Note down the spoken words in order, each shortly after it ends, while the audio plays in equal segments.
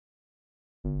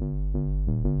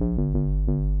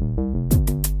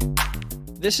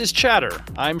This is Chatter.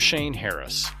 I'm Shane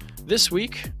Harris. This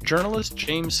week, journalist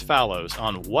James Fallows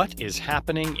on what is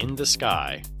happening in the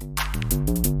sky.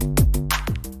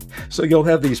 So you'll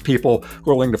have these people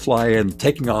willing to fly and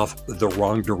taking off the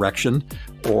wrong direction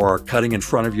or cutting in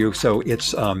front of you. So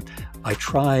it's, I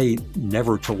try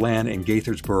never to land in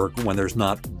Gaithersburg when there's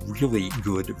not really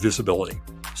good visibility.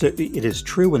 So it is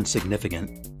true and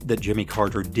significant that Jimmy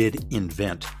Carter did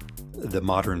invent the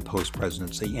modern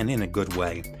post-presidency, and in a good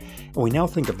way. And we now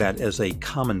think of that as a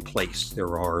commonplace.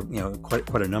 There are,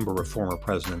 quite a number of former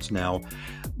presidents now,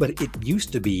 but it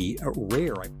used to be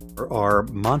rare. Our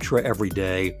mantra every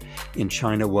day in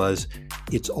China was,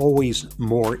 it's always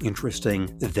more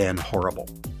interesting than horrible.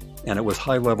 And it was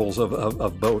high levels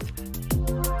of both.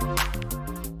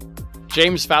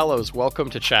 James Fallows, welcome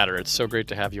to Chatter. It's so great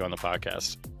to have you on the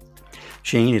podcast.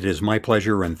 Shane, it is my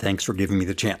pleasure, and thanks for giving me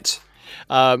the chance.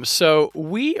 So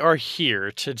we are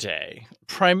here today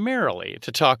primarily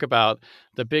to talk about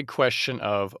the big question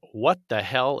of what the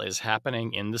hell is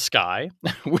happening in the sky,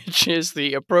 which is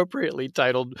the appropriately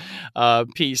titled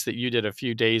piece that you did a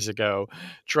few days ago,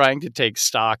 trying to take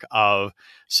stock of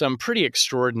some pretty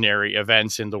extraordinary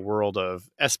events in the world of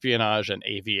espionage and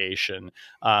aviation.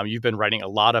 You've been writing a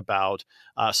lot about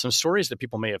some stories that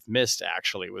people may have missed,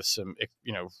 actually, with some,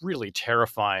 really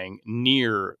terrifying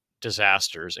near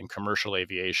disasters in commercial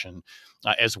aviation,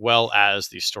 as well as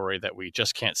the story that we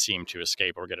just can't seem to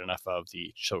escape or get enough of,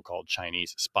 the so-called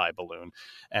Chinese spy balloon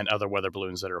and other weather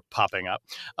balloons that are popping up.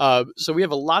 So we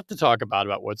have a lot to talk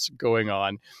about what's going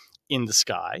on in the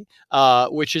sky,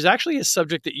 which is actually a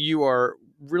subject that you are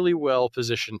really well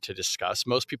positioned to discuss.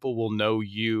 Most people will know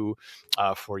you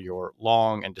for your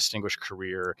long and distinguished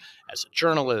career as a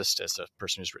journalist, as a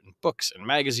person who's written books and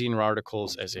magazine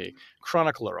articles, as a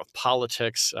chronicler of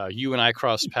politics. You and I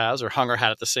crossed paths or hung our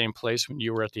hat at the same place when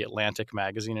you were at the Atlantic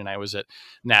magazine and I was at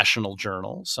National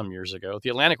Journal some years ago. The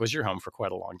Atlantic was your home for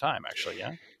quite a long time, actually,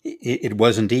 yeah? It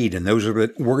was indeed, and those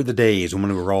were the days when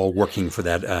we were all working for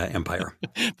that empire.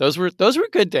 Those were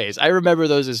good days. I remember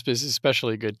those as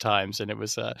especially good times, and it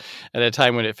was at a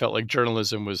time when it felt like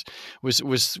journalism was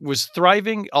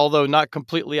thriving, although not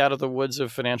completely out of the woods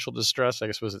of financial distress. I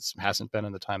guess it hasn't been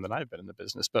in the time that I've been in the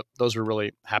business, but those were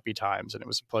really happy times, and it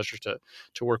was a pleasure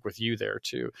to work with you there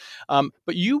too.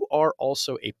 But you are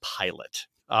also a pilot.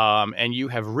 And you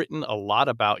have written a lot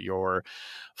about your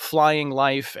flying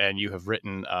life, and you have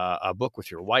written a book with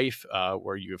your wife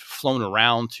where you've flown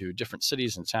around to different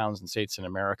cities and towns and states in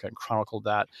America and chronicled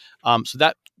that. So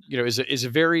that is a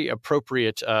very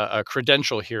appropriate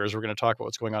credential here as we're going to talk about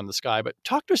what's going on in the sky. But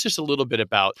talk to us just a little bit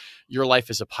about your life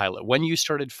as a pilot, when you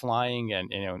started flying,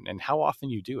 and how often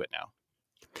you do it now.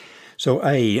 So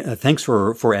thanks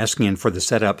for asking and for the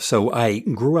setup. So I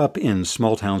grew up in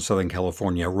small town Southern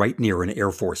California, right near an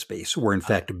Air Force base, where in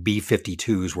fact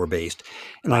B-52s were based.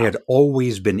 And I had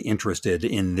always been interested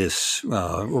in this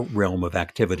realm of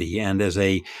activity. And as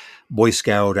a Boy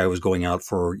Scout, I was going out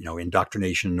for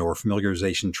indoctrination or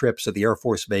familiarization trips at the Air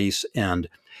Force base. And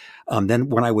then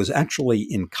when I was actually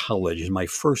in college, in my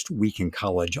first week in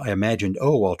college, I imagined,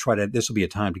 this will be a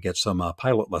time to get some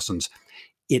pilot lessons.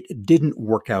 It didn't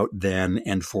work out then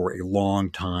and for a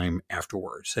long time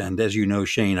afterwards. And as you know,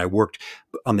 Shane, I worked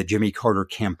on the Jimmy Carter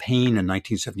campaign in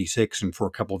 1976 and for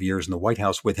a couple of years in the White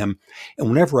House with him. And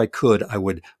whenever I could, I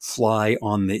would fly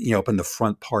on the, up in the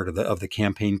front part of the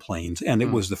campaign planes. And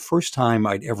it was the first time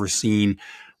I'd ever seen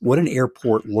what an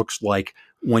airport looks like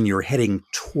when you're heading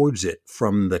towards it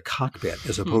from the cockpit,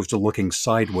 as opposed to looking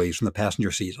sideways from the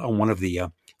passenger seats on one of the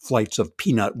flights of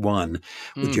Peanut One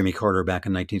with Jimmy Carter back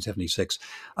in 1976.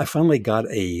 I finally got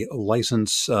a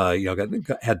license,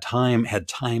 had time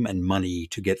and money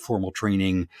to get formal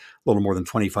training a little more than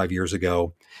 25 years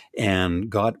ago, and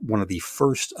got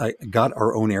got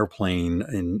our own airplane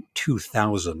in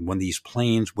 2000 when these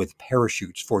planes with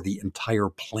parachutes for the entire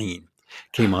plane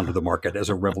came onto the market as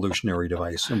a revolutionary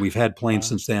device. And we've had planes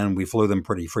since then. We flew them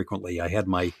pretty frequently. I had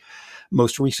my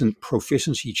most recent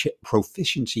proficiency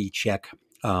check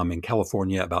in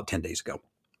California about 10 days ago.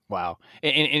 Wow.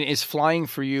 And is flying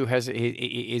for you,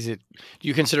 do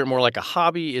you consider it more like a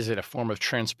hobby? Is it a form of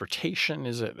transportation?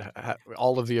 Is it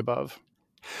all of the above?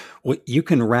 Well, you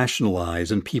can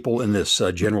rationalize, and people in this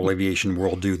general aviation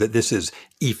world do, that this is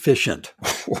efficient,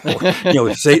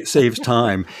 or, saves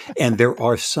time. And there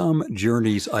are some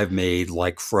journeys I've made,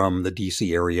 like from the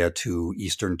DC area to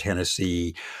Eastern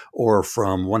Tennessee, or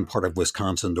from one part of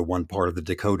Wisconsin to one part of the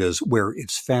Dakotas, where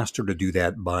it's faster to do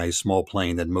that by small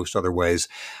plane than most other ways.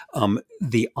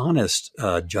 The honest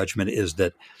judgment is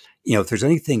that if there's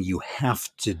anything you have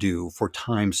to do for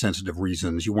time sensitive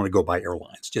reasons, you want to go by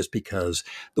airlines, just because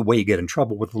the way you get in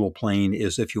trouble with a little plane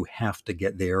is if you have to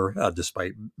get there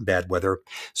despite bad weather.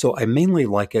 So I mainly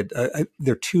like it.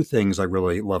 There are two things I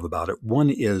really love about it. One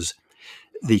is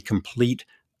the complete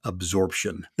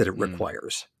absorption that it Mm.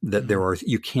 requires, that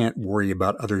you can't worry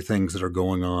about other things that are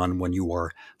going on when you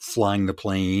are flying the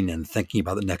plane and thinking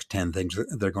about the next 10 things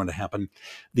that are going to happen.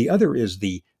 The other is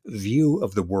the view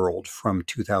of the world from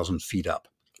 2,000 feet up,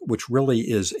 which really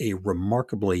is a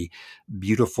remarkably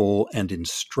beautiful and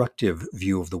instructive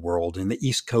view of the world. In the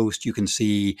East Coast, you can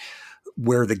see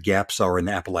where the gaps are in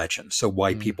the Appalachians. So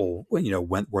why Mm. people,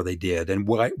 went where they did, and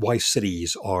why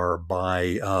cities are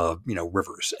by,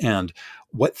 rivers, and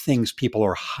what things people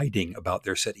are hiding about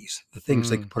their cities, the things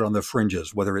they Mm. can put on the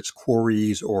fringes, whether it's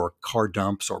quarries or car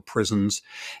dumps or prisons,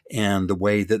 and the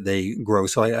way that they grow.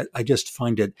 So I just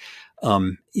find it,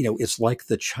 it's like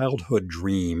the childhood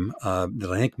dream that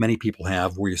I think many people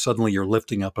have, where you're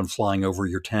lifting up and flying over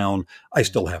your town. I Yeah.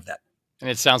 still have that. And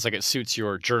it sounds like it suits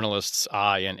your journalist's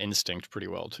eye and instinct pretty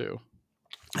well, too.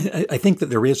 I think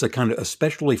that there is a kind of,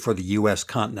 especially for the U.S.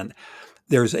 continent,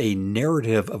 there's a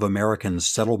narrative of American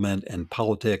settlement and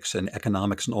politics and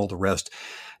economics and all the rest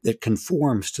that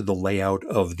conforms to the layout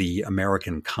of the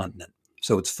American continent.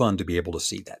 So it's fun to be able to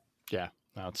see that. Yeah,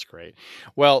 that's great.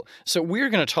 Well, so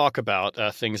we're going to talk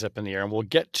about things up in the air, and we'll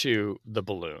get to the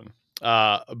balloon.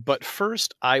 But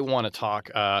first, I want to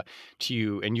talk to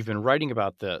you, and you've been writing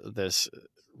about this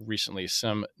recently,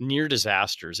 some near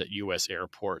disasters at U.S.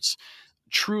 airports.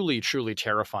 Truly, truly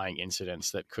terrifying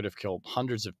incidents that could have killed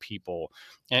hundreds of people.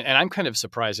 And I'm kind of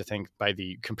surprised, I think, by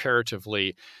the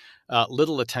comparatively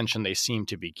little attention they seem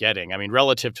to be getting. I mean,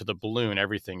 relative to the balloon,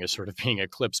 everything is sort of being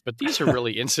eclipsed, but these are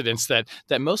really incidents that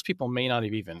most people may not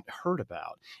have even heard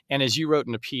about. And as you wrote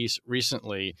in a piece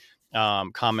recently,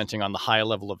 commenting on the high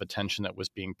level of attention that was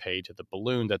being paid to the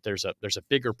balloon, that there's a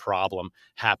bigger problem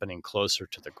happening closer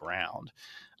to the ground.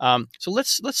 So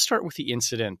let's start with the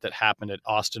incident that happened at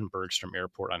Austin Bergstrom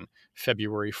Airport on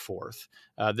February 4th.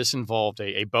 This involved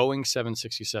a Boeing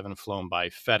 767 flown by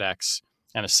FedEx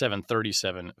and a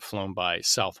 737 flown by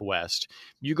Southwest.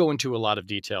 You go into a lot of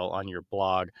detail on your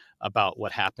blog about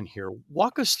what happened here.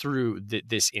 Walk us through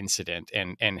this incident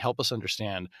and help us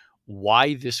understand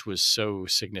why this was so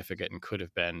significant and could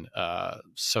have been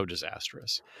so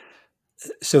disastrous.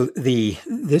 So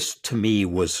this to me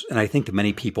was, and I think to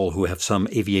many people who have some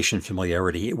aviation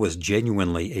familiarity, it was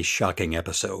genuinely a shocking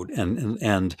episode.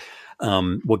 And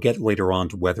we'll get later on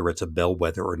to whether it's a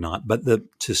bellwether or not. But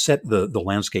to set the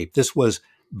landscape, this was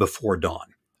before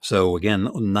dawn. So again,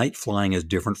 night flying is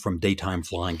different from daytime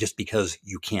flying just because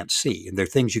you can't see. And there are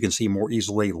things you can see more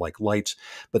easily, like lights,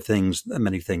 but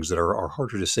many things that are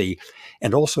harder to see.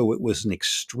 And also, it was an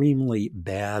extremely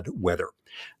bad weather.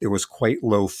 There was quite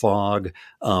low fog.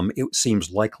 It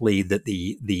seems likely that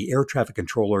the air traffic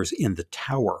controllers in the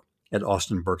tower at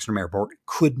Austin Bergstrom Airport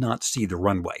could not see the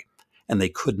runway, and they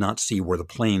could not see where the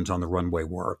planes on the runway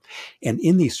were. And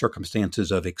in these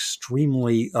circumstances of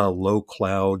extremely low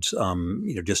clouds,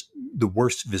 just the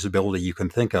worst visibility you can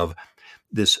think of,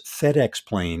 this FedEx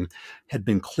plane had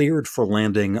been cleared for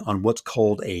landing on what's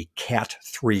called a Cat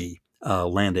 3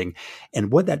 landing.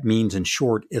 And what that means in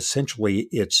short, essentially,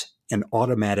 it's an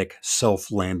automatic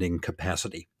self-landing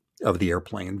capacity of the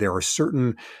airplane. There are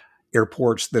certain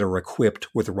airports that are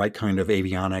equipped with the right kind of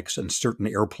avionics and certain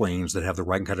airplanes that have the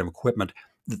right kind of equipment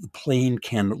that the plane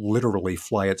can literally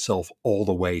fly itself all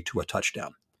the way to a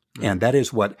touchdown. And that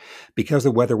is because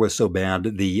the weather was so bad,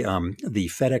 the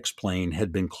FedEx plane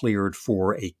had been cleared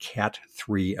for a Cat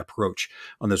 3 approach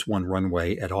on this one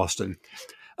runway at Austin.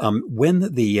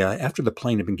 After the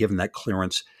plane had been given that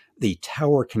clearance, the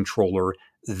tower controller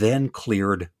then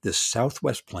cleared the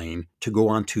Southwest plane to go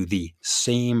onto the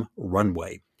same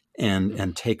runway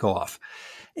and take off.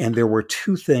 And there were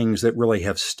two things that really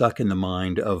have stuck in the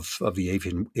mind of the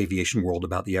aviation world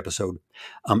about the episode.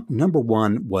 Number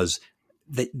one was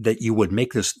that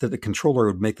the controller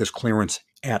would make this clearance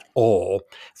at all.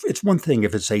 It's one thing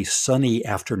if it's a sunny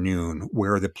afternoon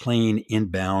where the plane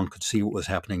inbound could see what was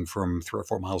happening from 3 or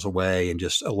 4 miles away and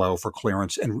just allow for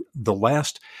clearance. And the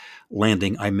last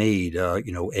landing I made, a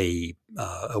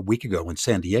week ago in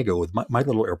San Diego with my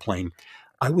little airplane,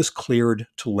 I was cleared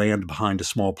to land behind a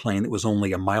small plane that was only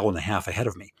 1.5 miles ahead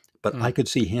of me. But I could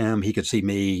see him, he could see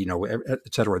me,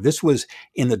 et cetera. This was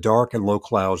in the dark and low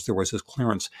clouds. There was this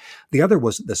clearance. The other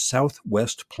was the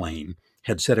Southwest plane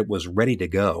had said it was ready to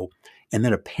go. And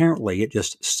then apparently it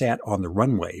just sat on the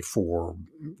runway for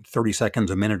 30 seconds,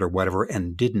 a minute or whatever,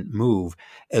 and didn't move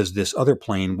as this other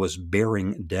plane was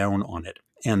bearing down on it.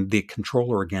 and the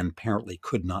controller, again, apparently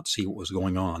could not see what was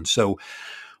going on. So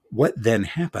what then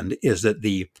happened is that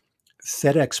the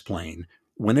FedEx plane,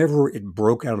 whenever it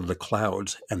broke out of the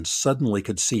clouds and suddenly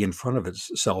could see in front of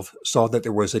itself, saw that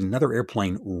there was another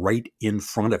airplane right in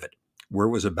front of it where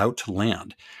it was about to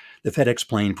land. The FedEx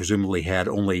plane presumably had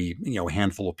only a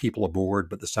handful of people aboard,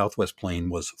 but the Southwest plane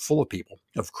was full of people,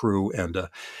 of crew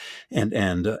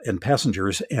and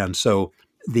passengers. And so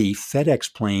the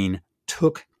FedEx plane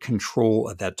took control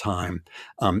at that time.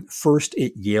 First,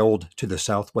 it yelled to the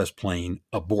Southwest plane,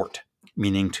 abort,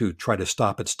 meaning to try to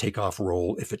stop its takeoff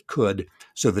roll if it could,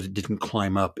 so that it didn't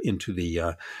climb up into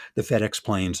the FedEx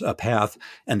plane's path.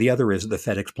 And the other is the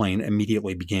FedEx plane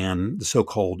immediately began the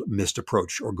so-called missed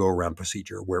approach or go-around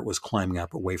procedure, where it was climbing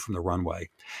up away from the runway.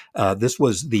 This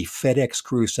was the FedEx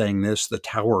crew saying this. The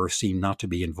tower seemed not to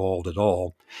be involved at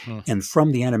all. And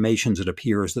from the animations, it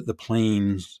appears that the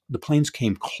planes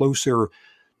came closer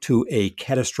to a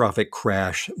catastrophic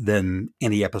crash than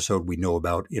any episode we know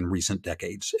about in recent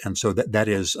decades. And so that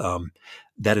is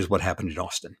what happened in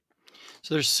Austin.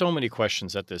 So there's so many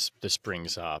questions that this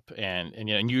brings up, and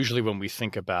usually when we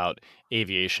think about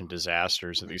aviation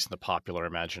disasters, at least in the popular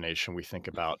imagination, we think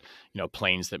about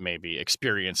planes that maybe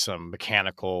experience some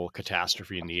mechanical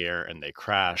catastrophe in the air and they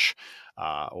crash,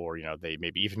 or they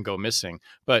maybe even go missing.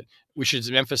 But we should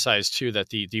emphasize too that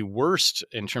the worst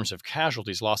in terms of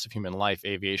casualties, loss of human life,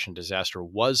 aviation disaster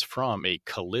was from a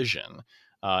collision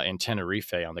in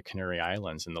Tenerife on the Canary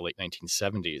Islands in the late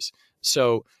 1970s.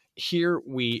 So here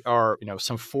we are,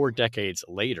 some 4 decades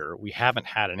later, we haven't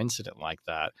had an incident like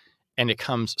that, and it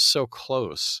comes so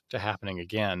close to happening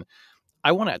again.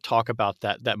 I want to talk about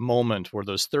that moment where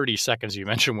those 30 seconds you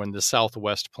mentioned when the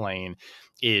Southwest plane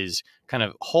is kind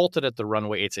of halted at the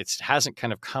runway. It hasn't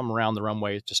kind of come around the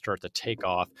runway to start the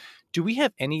takeoff. Do we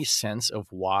have any sense of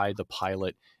why the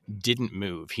pilot didn't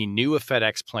move? He knew a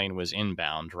FedEx plane was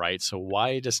inbound, right? So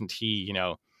why doesn't he,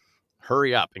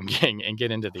 hurry up and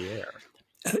get into the air?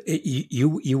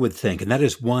 You would think, and that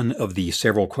is one of the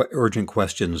several urgent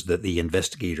questions that the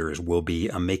investigators will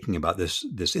be making about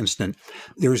this incident.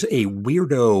 There's a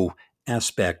weirdo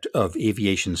aspect of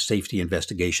aviation safety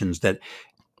investigations that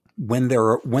when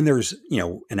there's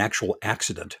an actual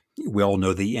accident, we all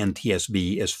know the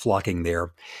NTSB is flocking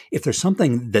there. If there's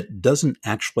something that doesn't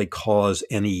actually cause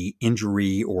any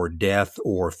injury or death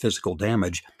or physical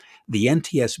damage, the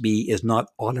NTSB is not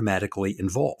automatically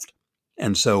involved.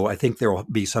 And so I think there will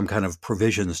be some kind of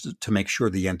provisions to make sure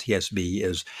the NTSB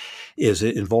is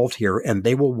involved here, and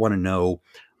they will want to know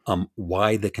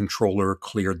why the controller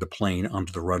cleared the plane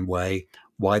onto the runway,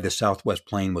 why the Southwest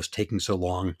plane was taking so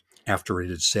long after it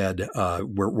had said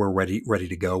we're ready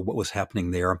to go, what was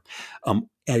happening there.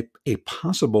 A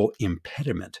possible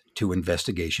impediment to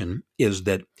investigation is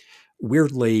that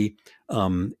weirdly,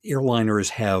 airliners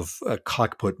have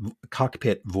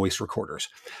cockpit voice recorders.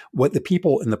 What the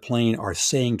people in the plane are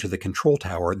saying to the control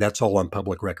tower, that's all on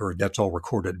public record, that's all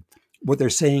recorded. What they're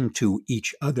saying to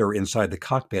each other inside the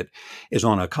cockpit is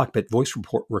on a cockpit voice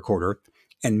recorder,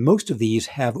 and most of these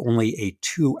have only a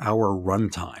 2-hour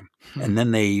runtime, and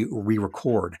then they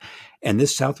re-record. And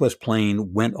this Southwest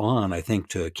plane went on, I think,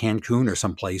 to Cancun or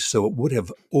someplace, so it would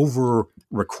have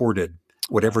over-recorded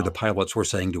whatever the pilots were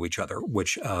saying to each other,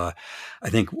 which I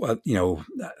think,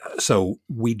 so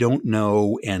we don't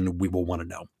know, and we will want to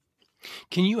know.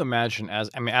 Can you imagine, as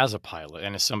a pilot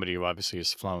and as somebody who obviously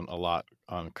has flown a lot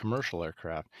on commercial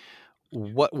aircraft,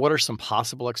 what are some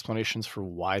possible explanations for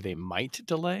why they might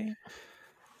delay?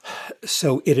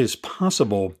 So it is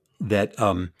possible that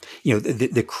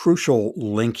the crucial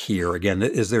link here again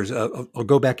is I'll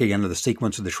go back again to the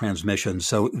sequence of the transmission.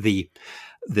 So the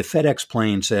FedEx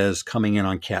plane says coming in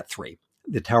on Cat 3.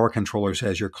 The tower controller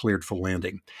says you're cleared for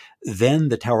landing. Then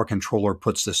the tower controller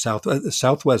puts the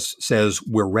Southwest says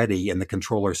we're ready, and the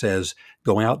controller says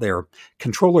go out there.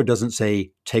 Controller doesn't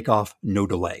say take off, no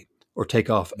delay, or take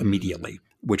off immediately,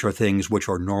 which are things which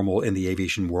are normal in the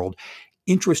aviation world.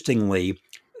 Interestingly,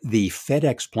 the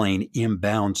FedEx plane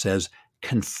inbound says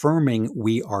confirming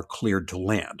we are cleared to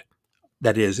land.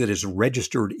 That is, it is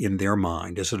registered in their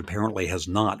mind, as it apparently has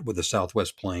not with the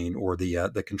Southwest plane or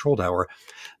the control tower,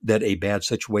 that a bad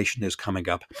situation is coming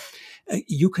up.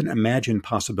 You can imagine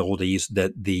possibilities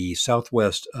that the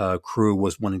Southwest crew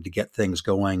was wanting to get things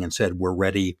going and said, we're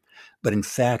ready. But in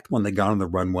fact, when they got on the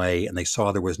runway and they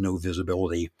saw there was no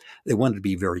visibility, they wanted to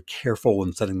be very careful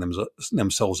in setting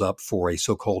themselves up for a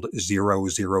so-called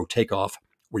 0-0 takeoff,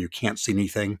 where you can't see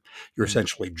anything. You're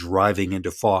essentially driving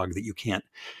into fog that you can't,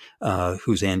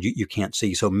 whose end you can't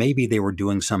see. So maybe they were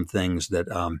doing some things that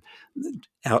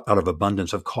out of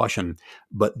abundance of caution,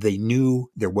 but they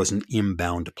knew there was an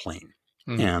inbound plane.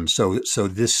 Mm. And so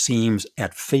this seems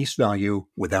at face value,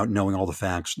 without knowing all the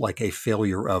facts, like a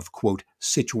failure of, quote,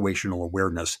 situational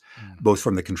awareness, Mm. both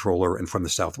from the controller and from the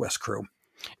Southwest crew.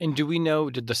 And do we know,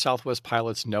 did the Southwest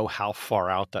pilots know how far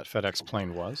out that FedEx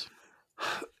plane was?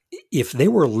 If they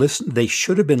were they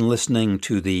should have been listening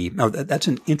to the. Now, that's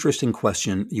an interesting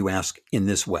question you ask in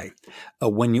this way.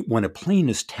 When a plane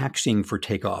is taxiing for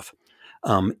takeoff,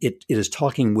 it is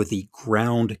talking with the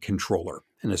ground controller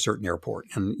in a certain airport,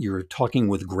 and you're talking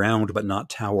with ground but not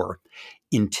tower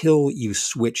until you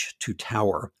switch to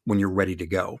tower when you're ready to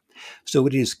go. So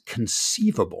it is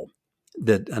conceivable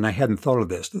that, and I hadn't thought of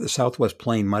this, that the Southwest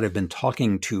plane might have been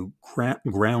talking to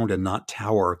ground and not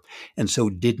tower, and so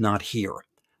did not hear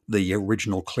the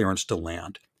original clearance to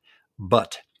land.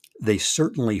 But they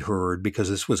certainly heard, because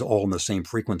this was all in the same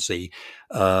frequency,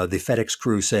 the FedEx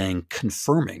crew saying,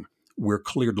 confirming, we're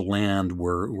cleared to land,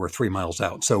 we're 3 miles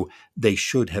out. So they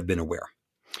should have been aware.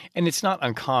 And it's not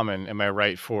uncommon, am I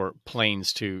right, for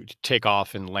planes to take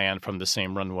off and land from the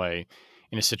same runway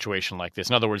in a situation like this?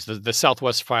 In other words, the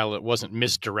Southwest pilot wasn't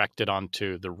misdirected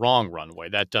onto the wrong runway.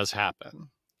 That does happen.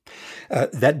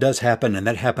 That does happen, and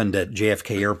that happened at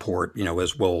JFK Airport,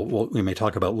 as we may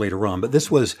talk about later on. But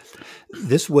this was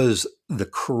the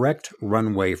correct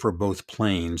runway for both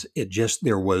planes. It just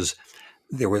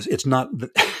it's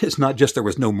not just there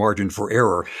was no margin for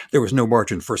error. There was no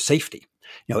margin for safety.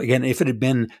 Again, if it had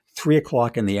been 3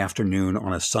 o'clock in the afternoon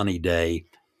on a sunny day,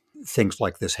 things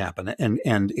like this happen,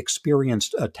 and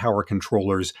experienced tower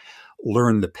controllers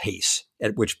learn the pace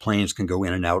at which planes can go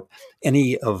in and out.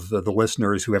 Any of the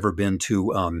listeners who ever been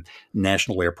to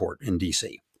National Airport in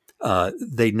DC,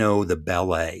 they know the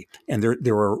ballet, and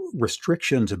there are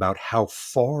restrictions about how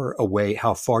far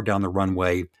down the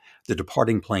runway the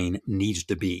departing plane needs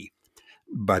to be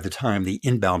by the time the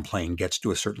inbound plane gets to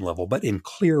a certain level. But in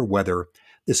clear weather,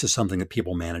 this is something that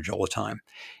people manage all the time.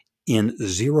 In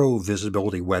zero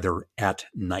visibility weather at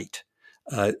night,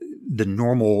 the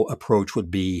normal approach would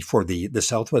be for the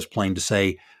Southwest plane to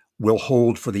say, we'll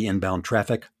hold for the inbound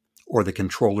traffic, or the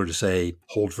controller to say,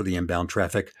 hold for the inbound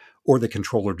traffic, or the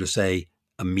controller to say,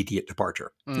 immediate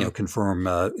departure,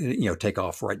 confirm,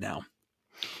 takeoff right now.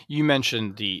 You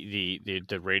mentioned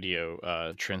the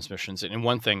radio transmissions, and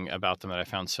one thing about them that I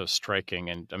found so striking,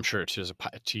 and I'm sure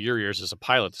to your ears as a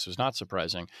pilot, this was not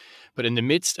surprising, but in the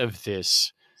midst of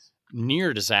this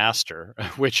near disaster,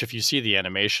 which if you see the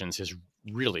animations is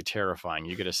really terrifying,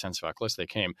 you get a sense of how close they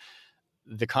came.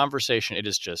 The conversation, it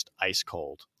is just ice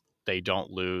cold. They don't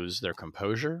lose their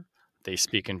composure. They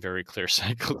speak in very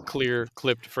clear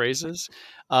clipped phrases.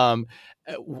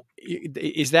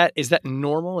 Is that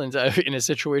normal in a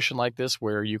situation like this,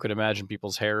 where you could imagine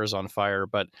people's hair is on fire,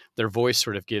 but their voice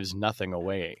sort of gives nothing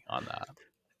away on that?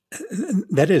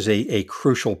 That is a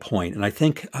crucial point. And I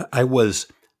think I was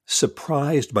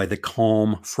surprised by the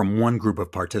calm from one group of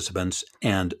participants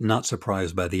and not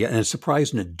surprised by and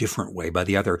surprised in a different way by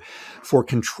the other. For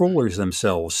controllers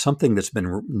themselves, something that's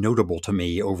been notable to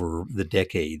me over the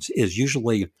decades is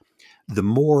usually the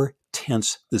more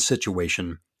tense the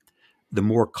situation, the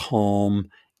more calm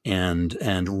and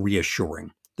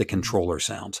reassuring the controller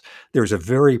sounds. There's a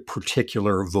very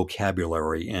particular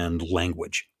vocabulary and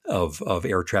language of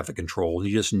air traffic control.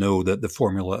 You just know the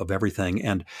formula of everything.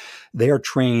 And they are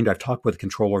trained. I've talked with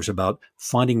controllers about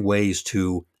finding ways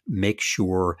to make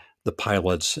sure the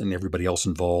pilots and everybody else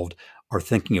involved are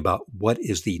thinking about what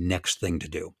is the next thing to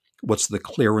do. What's the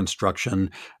clear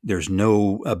instruction? There's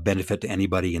no benefit to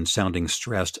anybody in sounding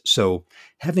stressed. So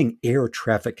having air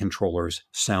traffic controllers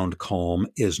sound calm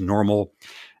is normal.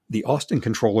 The Austin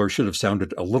controller should have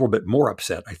sounded a little bit more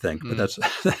upset, I think, but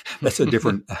that's a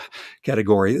different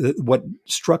category. What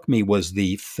struck me was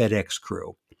the FedEx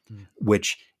crew,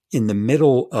 which in the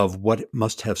middle of what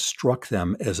must have struck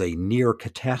them as a near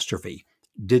catastrophe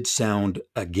did sound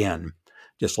again,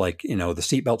 just like, the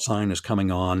seatbelt sign is coming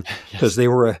on, because they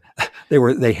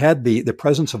had the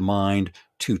presence of mind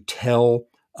to tell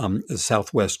the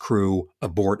Southwest crew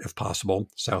abort if possible.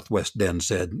 Southwest then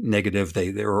said negative;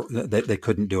 they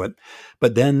couldn't do it.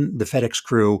 But then the FedEx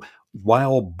crew,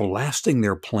 while blasting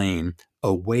their plane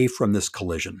away from this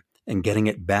collision and getting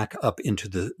it back up into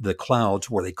the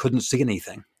clouds where they couldn't see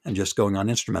anything and just going on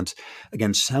instruments,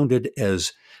 again sounded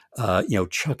as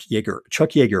Chuck Yeager. Chuck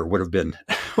Yeager would have been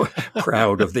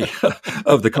proud of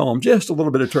the calm. Just a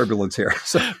little bit of turbulence here,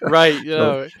 right?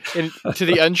 And to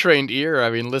the untrained ear, I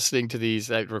mean, listening to these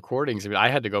recordings, I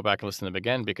had to go back and listen to them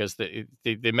again, because the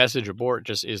message abort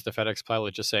just is the FedEx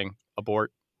pilot just saying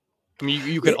abort. I mean,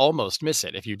 you could almost miss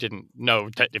it if you didn't know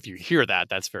that. If you hear that,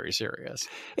 that's very serious.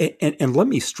 And let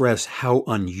me stress how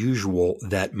unusual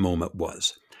that moment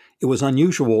was. It was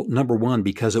unusual, number one,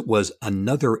 because it was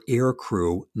another air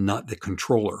crew, not the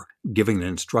controller, giving the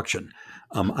instruction.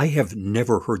 I have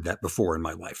never heard that before in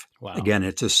my life. Wow. Again,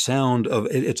 it's a sign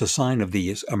of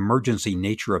the emergency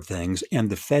nature of things, and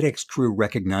the FedEx crew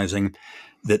recognizing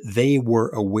that they were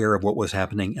aware of what was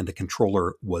happening and the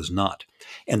controller was not.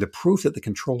 And the proof that the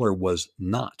controller was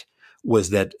not was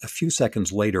that a few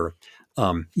seconds later,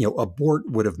 abort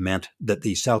would have meant that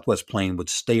the Southwest plane would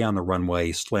stay on the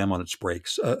runway, slam on its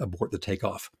brakes, abort the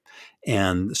takeoff.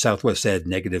 And Southwest said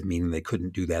negative, meaning they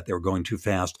couldn't do that. They were going too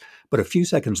fast. But a few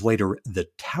seconds later, the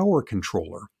tower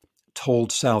controller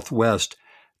told Southwest,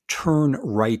 turn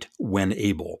right when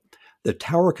able. The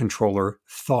tower controller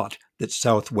thought that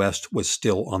Southwest was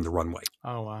still on the runway.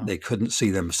 Oh, wow. They couldn't see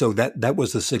them. So that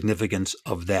was the significance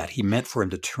of that. He meant for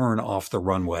him to turn off the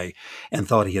runway and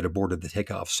thought he had aborted the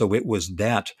takeoff. So it was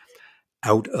that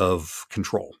out of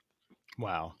control.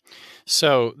 Wow.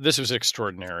 So this was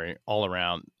extraordinary all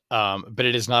around. But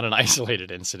it is not an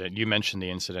isolated incident. You mentioned the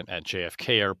incident at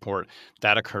JFK Airport.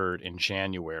 That occurred in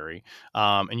January.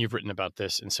 And you've written about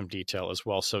this in some detail as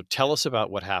well. So tell us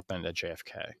about what happened at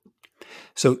JFK.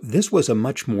 So this was a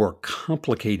much more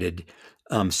complicated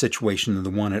situation than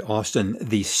the one at Austin.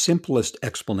 The simplest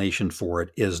explanation for it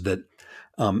is that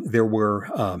there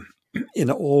were, in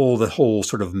the whole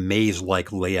sort of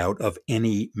maze-like layout of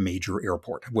any major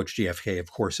airport, which JFK,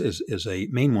 of course, is a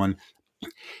main one,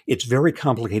 it's very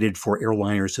complicated for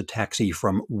airliners to taxi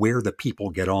from where the people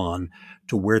get on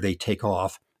to where they take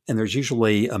off. And there's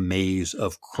usually a maze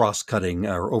of cross-cutting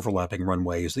or overlapping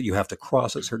runways that you have to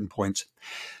cross at certain points.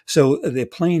 So the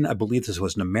plane, I believe this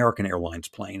was an American Airlines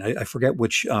plane. I forget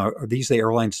which, are these the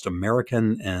airlines,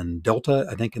 American and Delta,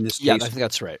 I think in this case? Yeah, I think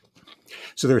that's right.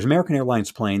 So there's an American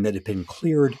Airlines plane that had been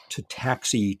cleared to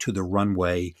taxi to the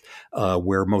runway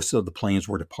where most of the planes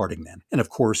were departing then. And of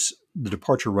course, the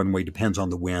departure runway depends on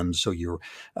the wind. So your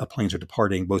planes are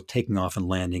departing, both taking off and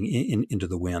landing into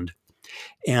the wind.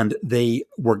 And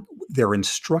their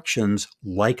instructions,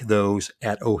 like those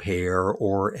at O'Hare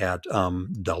or at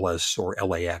Dulles or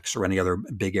LAX or any other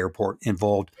big airport,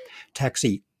 involved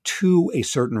taxi to a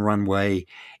certain runway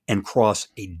and cross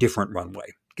a different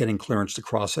runway, getting clearance to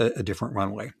cross a different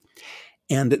runway.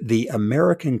 And the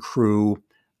American crew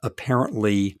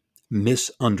apparently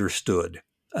misunderstood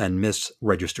and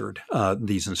misregistered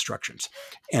these instructions.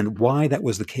 And why that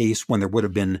was the case when there would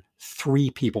have been 3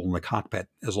 people in the cockpit,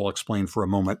 as I'll explain for a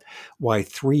moment, why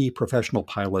 3 professional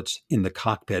pilots in the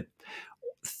cockpit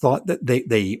thought that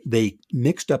they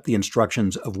mixed up the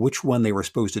instructions of which one they were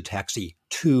supposed to taxi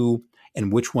to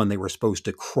and which one they were supposed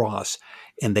to cross.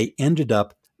 And they ended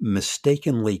up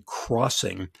mistakenly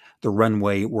crossing the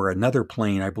runway where another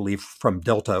plane, I believe from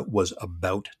Delta, was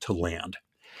about to land.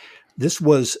 This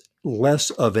was less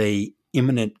of a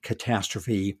imminent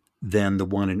catastrophe than the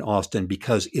one in Austin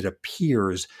because it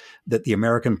appears that the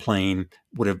American plane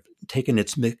would have taken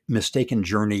its mistaken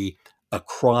journey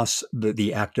across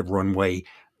the active runway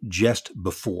just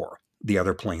before the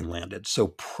other plane landed. So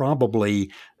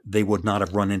probably they would not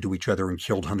have run into each other and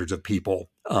killed hundreds of people,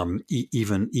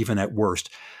 even at worst.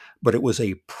 But it was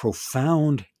a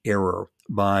profound error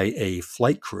by a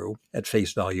flight crew at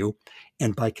face value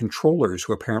and by controllers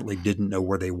who apparently didn't know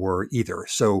where they were either.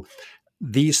 So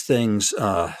these things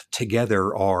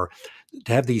together are,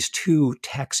 to have these 2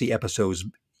 taxi episodes,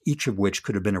 each of which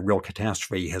could have been a real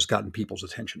catastrophe, has gotten people's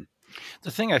attention.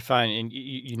 The thing I find, and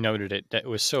you noted it, that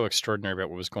was so extraordinary about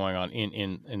what was going on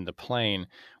in the plane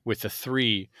with the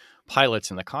 3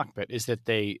 pilots in the cockpit is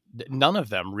that none of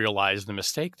them realized the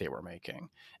mistake they were making.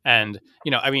 And,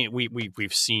 I mean,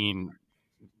 we've seen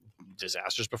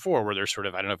disasters before where there's sort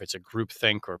of, I don't know if it's a group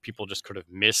think or people just sort of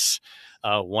miss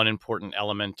one important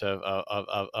element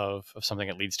of something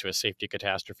that leads to a safety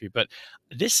catastrophe. But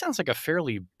this sounds like a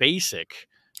fairly basic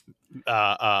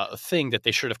thing that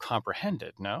they should have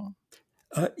comprehended, no?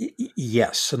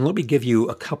 Yes. And let me give you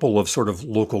a couple of sort of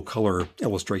local color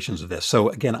illustrations of this. So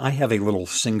again, I have a little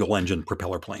single engine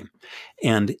propeller plane.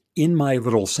 And in my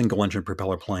little single engine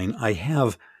propeller plane, I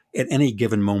have at any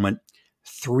given moment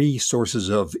 3 sources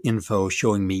of info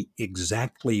showing me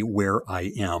exactly where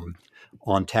I am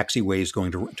on taxiways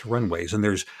going to runways. And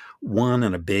there's one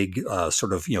in a big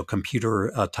sort of,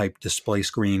 computer type display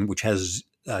screen, which has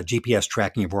GPS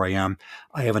tracking of where I am.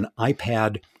 I have an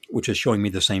iPad, which is showing me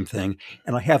the same thing.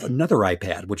 And I have another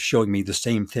iPad, which is showing me the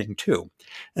same thing too.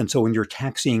 And so when you're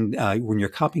taxiing, when you're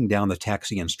copying down the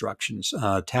taxi instructions,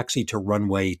 taxi to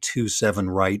runway 27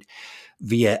 right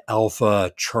via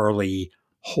Alpha Charlie,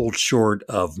 hold short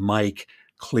of Mike,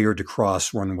 clear to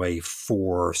cross runway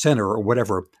 4 center or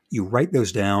whatever, you write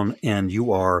those down and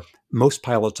most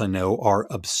pilots I know are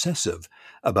obsessive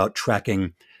about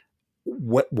tracking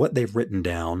what they've written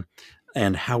down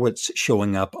and how it's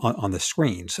showing up on the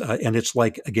screens. And it's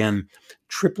like, again,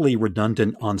 triply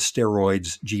redundant on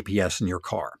steroids GPS in your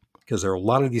car, because there are a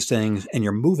lot of these things and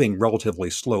you're moving relatively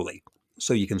slowly.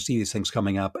 So you can see these things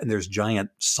coming up, and there's giant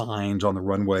signs on the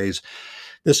runways.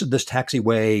 This is this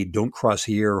taxiway, don't cross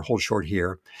here, hold short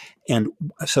here. And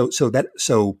so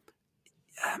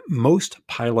most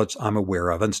pilots I'm aware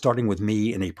of, and starting with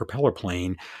me in a propeller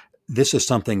plane, this is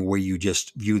something where you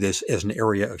just view this as an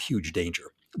area of huge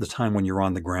danger. The time when you're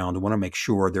on the ground, you want to make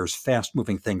sure there's fast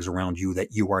moving things around you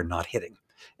that you are not hitting,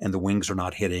 and the wings are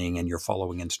not hitting, and you're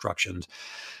following instructions,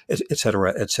 et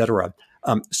cetera, et cetera.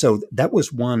 So that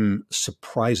was one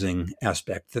surprising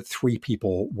aspect, that three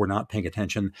people were not paying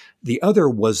attention. The other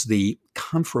was the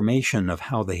confirmation of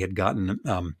how they had gotten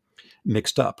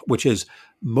mixed up, which is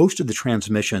most of the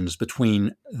transmissions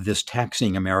between this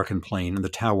taxiing American plane and the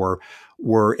tower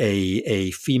were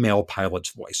a female pilot's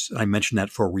voice. I mentioned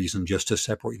that for a reason, just to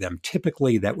separate them.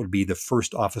 Typically, that would be the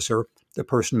first officer, the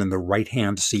person in the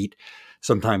right-hand seat,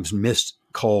 sometimes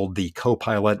miscalled the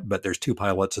co-pilot, but there's two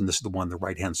pilots, and this is the one in the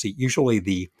right-hand seat. Usually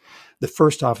the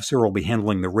first officer will be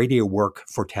handling the radio work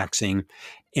for taxiing,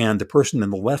 and the person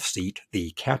in the left seat, the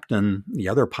captain, the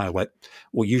other pilot,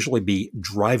 will usually be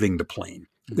driving the plane.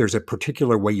 There's a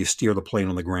particular way you steer the plane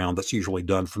on the ground that's usually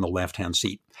done from the left-hand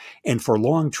seat. And for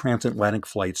long transatlantic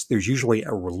flights, there's usually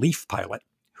a relief pilot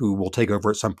who will take over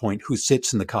at some point, who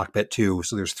sits in the cockpit too.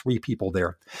 So there's three people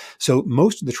there. So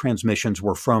most of the transmissions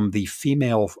were from the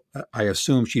female, I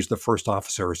assume she's the first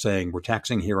officer, saying we're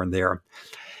taxiing here and there.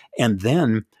 And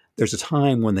then there's a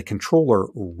time when the controller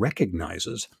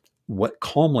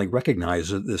calmly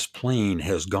recognizes that this plane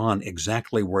has gone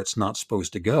exactly where it's not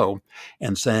supposed to go,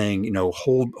 and saying,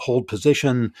 hold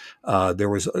position. There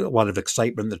was a lot of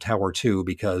excitement in the tower too,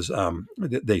 because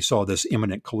they saw this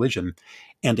imminent collision,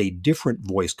 and a different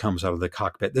voice comes out of the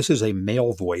cockpit. This is a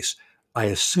male voice. I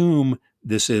assume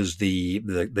this is the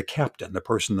captain, the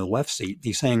person in the left seat.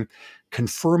 He's saying,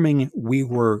 confirming we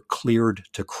were cleared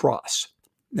to cross.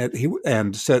 And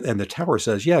the tower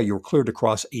says, yeah, you were cleared to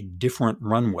cross a different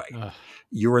runway.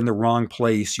 You're in the wrong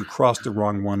place. You crossed the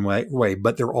wrong way,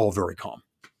 but they're all very calm.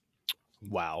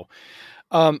 Wow.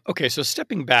 Okay, so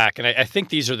stepping back, and I think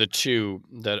these are the two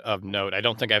that of note. I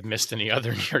don't think I've missed any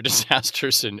other near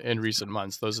disasters in recent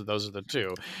months. Those are the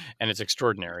two, and it's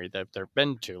extraordinary that there have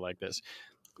been two like this.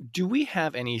 Do we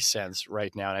have any sense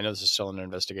right now, and I know this is still under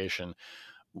investigation,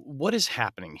 what is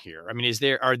happening here? I mean,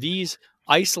 are these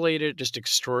isolated, just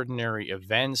extraordinary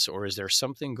events, or is there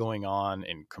something going on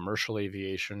in commercial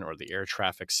aviation or the air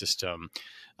traffic system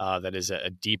that is a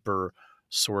deeper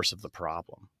source of the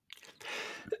problem?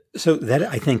 So that,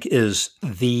 I think, is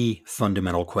the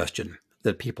fundamental question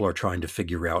that people are trying to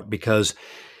figure out, because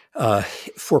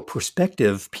for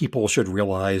perspective, people should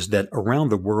realize that around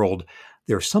the world,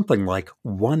 there's something like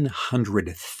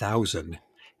 100,000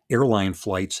 airline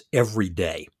flights every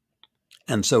day.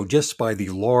 And so just by the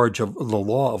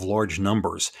law of large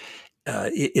numbers,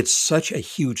 it's such a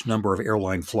huge number of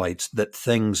airline flights that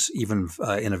things, even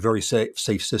in a very safe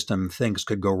system, things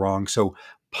could go wrong. So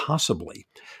possibly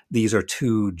these are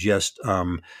two just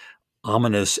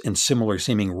ominous and similar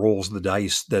seeming rolls of the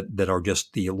dice that are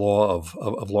just the law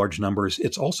of large numbers.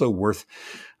 It's also worth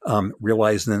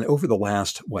realizing that over the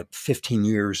last, 15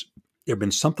 years, there have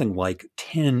been something like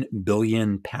 10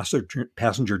 billion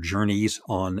passenger journeys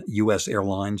on U.S.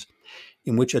 airlines,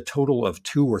 in which a total of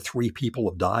 2 or 3 people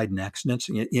have died in accidents.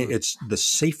 It's the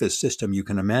safest system you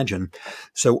can imagine.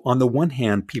 So on the one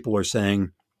hand, people are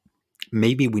saying,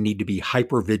 maybe we need to be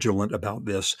hyper vigilant about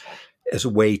this as a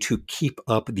way to keep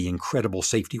up the incredible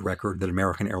safety record that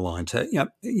American airlines,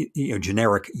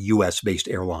 generic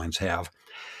U.S.-based airlines have.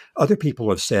 Other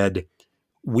people have said,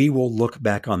 we will look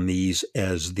back on these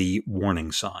as the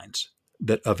warning signs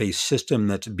that of a system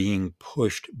that's being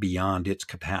pushed beyond its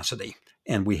capacity.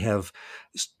 And we have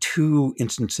 2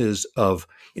 instances of,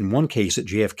 in one case at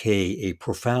JFK, a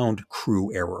profound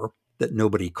crew error that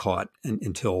nobody caught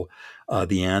until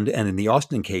the end. And in the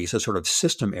Austin case, a sort of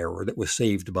system error that was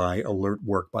saved by alert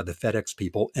work by the FedEx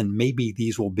people. And maybe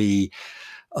these will be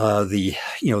the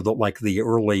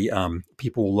early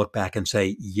people will look back and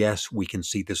say, yes, we can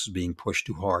see this is being pushed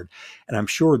too hard. And I'm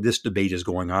sure this debate is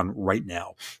going on right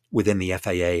now within the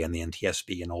FAA and the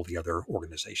NTSB and all the other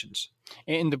organizations.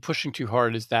 And the pushing too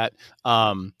hard, is that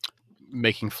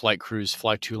making flight crews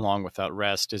fly too long without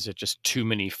rest? Is it just too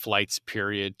many flights,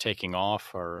 period, taking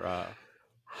off? Or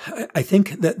I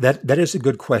think that is a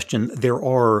good question. There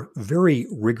are very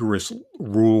rigorous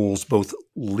rules, both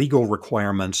legal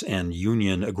requirements and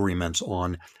union agreements,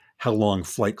 on how long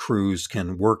flight crews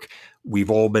can work. We've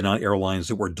all been on airlines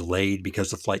that were delayed because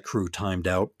the flight crew timed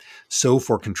out. So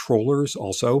for controllers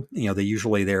also, they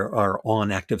usually there are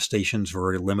on active stations for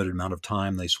a very limited amount of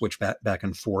time. They switch back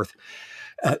and forth.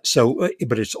 But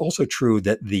it's also true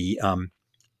that the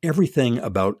everything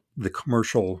about the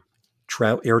commercial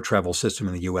air travel system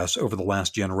in the U.S. over the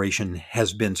last generation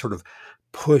has been sort of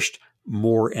pushed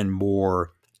more and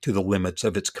more to the limits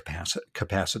of its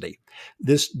capacity.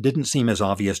 This didn't seem as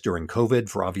obvious during COVID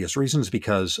for obvious reasons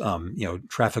because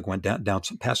traffic went down,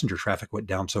 passenger traffic went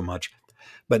down so much,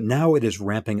 but now it is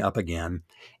ramping up again,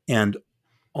 and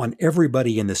on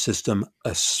everybody in the system,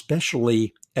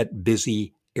 especially at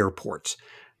busy airports,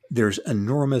 there's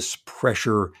enormous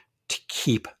pressure to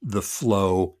keep the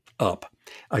flow up.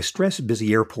 I stress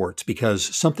busy airports because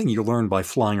something you learn by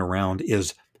flying around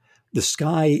is the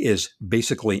sky is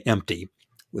basically empty,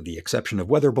 with the exception of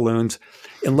weather balloons,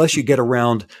 unless you get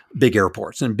around big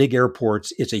airports. And big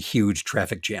airports, it's a huge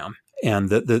traffic jam. And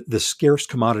the scarce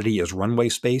commodity is runway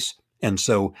space. And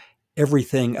so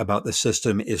everything about the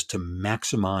system is to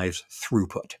maximize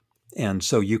throughput. And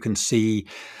so you can see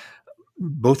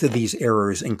both of these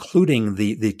errors, including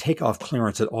the takeoff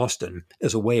clearance at Austin,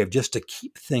 as a way of just to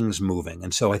keep things moving.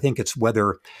 And so I think it's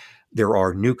whether there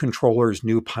are new controllers,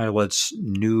 new pilots,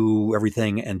 new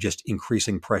everything, and just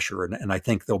increasing pressure. And I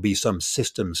think there'll be some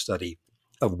system study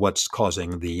of what's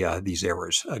causing these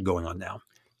errors going on now.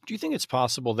 Do you think it's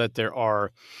possible that there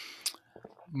are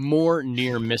more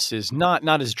near misses,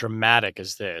 not as dramatic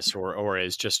as this, or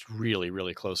as just really,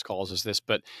 really close calls as this,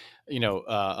 but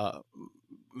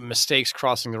mistakes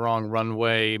crossing the wrong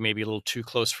runway, maybe a little too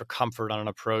close for comfort on an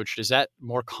approach? Is that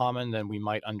more common than we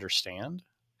might understand?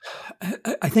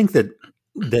 I think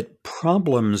that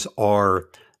problems are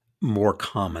more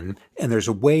common, and there's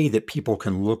a way that people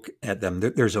can look at them.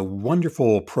 There's a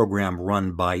wonderful program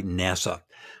run by NASA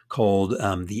called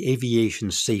the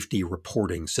Aviation Safety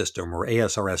Reporting System, or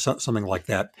ASRS, something like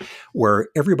that, where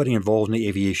everybody involved in the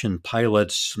aviation,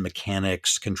 pilots,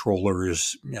 mechanics,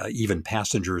 controllers, even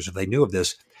passengers, if they knew of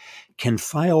this, can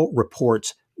file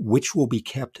reports which will be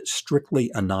kept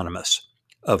strictly anonymous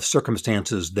of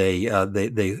circumstances they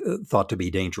thought to be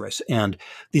dangerous. And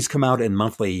these come out in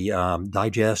monthly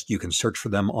digest. You can search for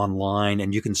them online,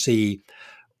 and you can see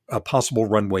possible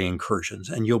runway incursions.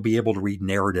 And you'll be able to read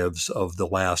narratives of the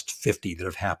last 50 that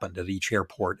have happened at each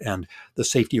airport and the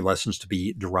safety lessons to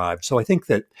be derived. So I think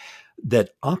that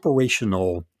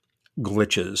operational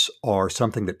glitches are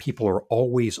something that people are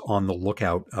always on the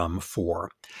lookout for.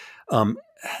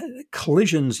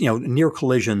 Collisions, near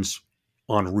collisions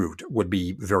en route would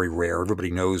be very rare.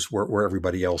 Everybody knows where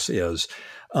everybody else is.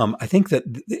 I think that,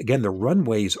 again, the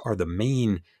runways are the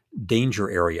main danger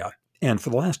area. And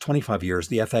for the last 25 years,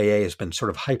 the FAA has been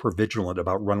sort of hyper vigilant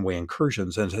about runway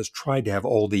incursions and has tried to have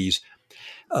all these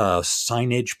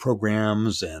signage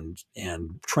programs and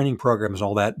training programs and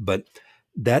all that. But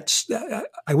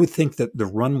I would think that the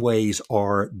runways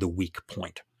are the weak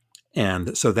point.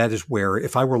 And so that is where,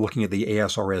 if I were looking at the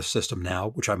ASRS system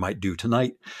now, which I might do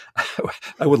tonight,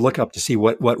 I would look up to see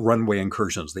what runway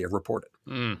incursions they have reported.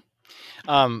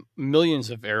 Millions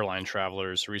of airline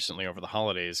travelers recently over the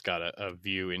holidays got a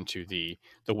view into the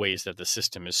ways that the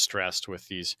system is stressed with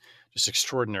these just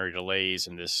extraordinary delays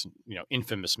and this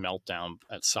infamous meltdown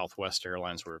at Southwest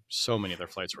Airlines, where so many of their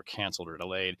flights were canceled or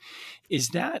delayed. Is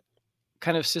that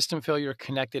kind of system failure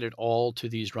connected at all to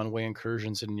these runway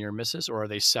incursions and near misses, or are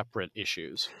they separate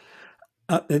issues?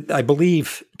 I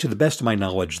believe, to the best of my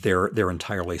knowledge, they're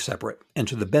entirely separate. And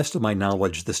to the best of my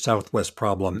knowledge, the Southwest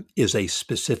problem is a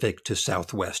specific to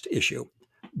Southwest issue.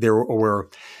 There were,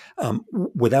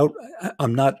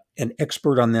 I'm not an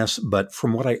expert on this, but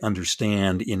from what I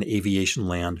understand in aviation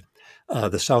land,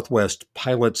 the Southwest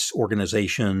Pilots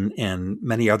Organization and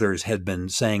many others had been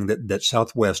saying that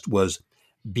Southwest was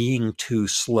being too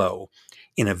slow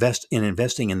in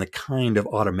investing in the kind of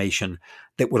automation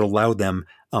that would allow them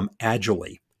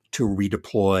agilely to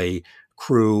redeploy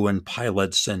crew and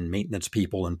pilots and maintenance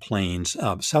people and planes.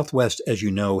 Southwest, as you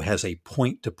know, has a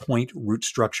point-to-point route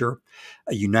structure.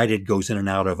 United goes in and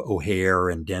out of O'Hare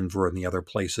and Denver and the other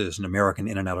places, and American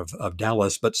in and out of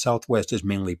Dallas, but Southwest is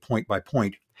mainly point by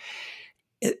point.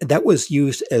 That was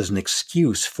used as an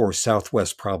excuse for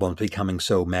Southwest problems becoming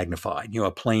so magnified. A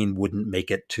plane wouldn't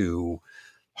make it to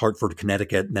Hartford,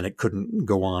 Connecticut, and then it couldn't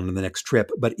go on in the next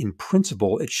trip. But in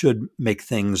principle, it should make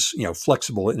things,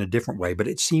 flexible in a different way. But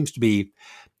it seems to be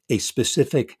a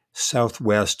specific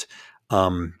Southwest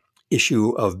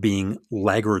issue of being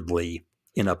laggardly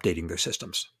in updating their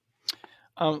systems.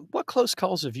 What close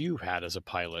calls have you had as a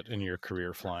pilot in your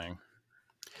career flying?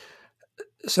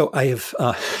 So I have,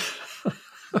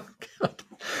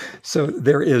 So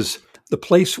there is the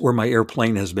place where my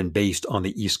airplane has been based on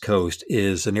the East Coast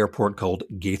is an airport called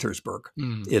Gaithersburg.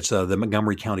 Mm. It's the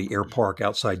Montgomery County Air Park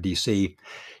outside DC.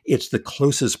 It's the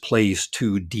closest place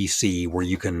to DC where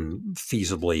you can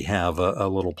feasibly have a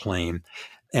little plane.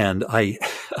 And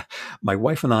my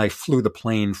wife and I flew the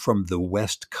plane from the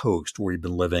West Coast where we've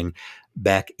been living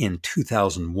back in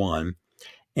 2001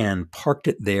 and parked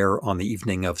it there on the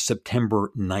evening of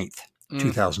September 9th, Mm.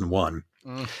 2001.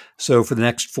 Mm. So for the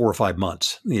next 4 or 5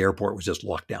 months, the airport was just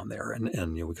locked down there,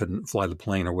 and we couldn't fly the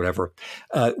plane or whatever.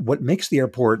 What makes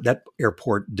that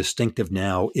airport distinctive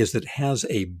now is that it has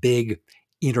a big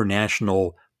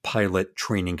international pilot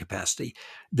training capacity.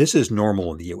 This is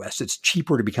normal in the U.S. It's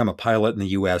cheaper to become a pilot in the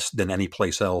U.S. than any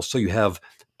place else. So you have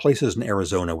places in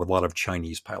Arizona with a lot of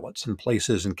Chinese pilots, and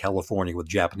places in California with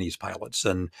Japanese pilots,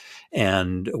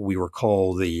 and we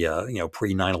recall the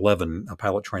pre 9/11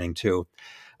 pilot training too.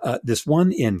 This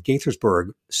one in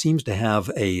Gaithersburg seems to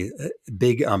have a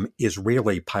big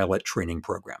Israeli pilot training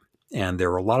program. And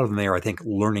there are a lot of them there, I think,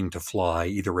 learning to fly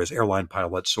either as airline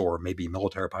pilots or maybe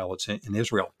military pilots in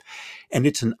Israel. And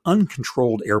it's an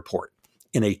uncontrolled airport.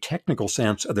 In a technical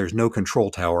sense, there's no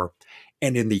control tower.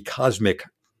 And in the cosmic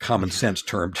common sense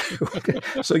term, too.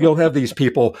 So you'll have these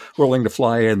people willing to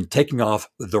fly and taking off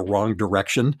the wrong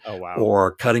direction Oh, wow.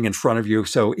 or cutting in front of you.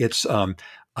 So it's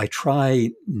I try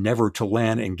never to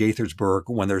land in Gaithersburg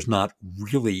when there's not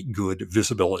really good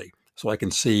visibility, so I can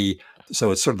see.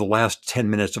 So it's sort of the last 10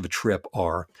 minutes of a trip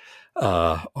are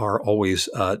always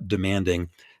demanding.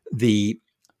 The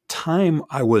time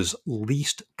I was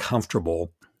least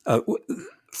comfortable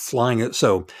flying it.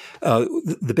 So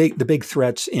the big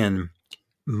threats in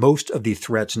most of the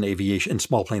threats in aviation, in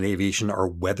small plane aviation, are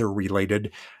weather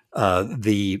related.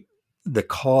 The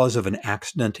cause of an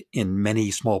accident in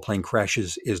many small plane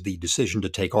crashes is the decision to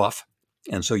take off.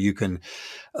 And so you can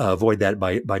avoid that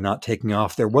by not taking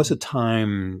off. There was a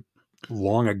time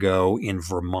long ago in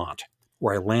Vermont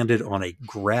where I landed on a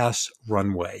grass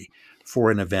runway for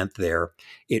an event there.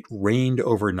 It rained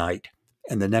overnight.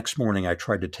 And the next morning I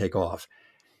tried to take off.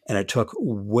 And it took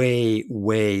way,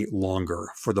 way longer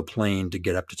for the plane to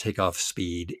get up to takeoff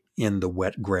speed in the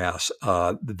wet grass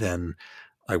than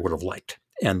I would have liked.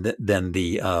 And then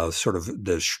the sort of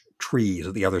the trees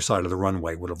at the other side of the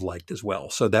runway would have liked as well.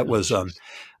 So that was,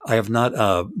 I have not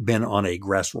been on a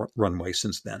grass runway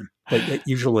since then. But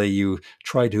usually you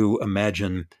try to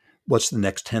imagine what's the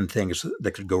next 10 things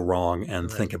that could go wrong and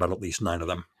think about at least 9 of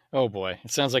them. Oh boy.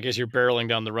 It sounds like as you're barreling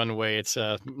down the runway, it's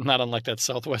not unlike that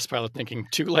Southwest pilot thinking,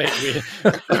 too late.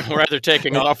 We're either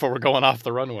taking off or we're going off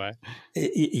the runway.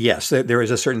 Yes, there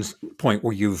is a certain point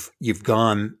where you've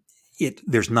gone.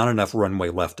 There's not enough runway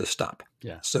left to stop.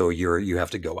 Yeah. So you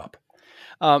have to go up.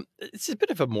 It's a bit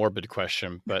of a morbid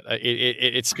question, but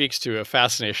it speaks to a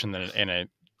fascination and a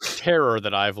terror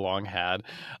that I've long had.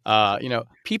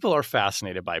 People are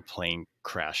fascinated by plane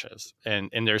crashes, and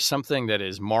there's something that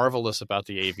is marvelous about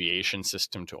the aviation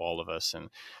system to all of us, and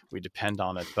we depend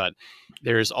on it. But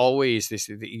there's always this,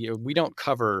 we don't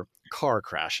cover car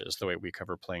crashes the way we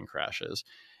cover plane crashes.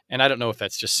 And I don't know if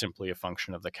that's just simply a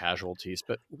function of the casualties,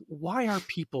 but why are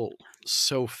people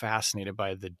so fascinated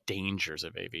by the dangers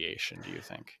of aviation, do you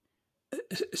think?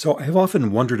 So I've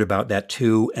often wondered about that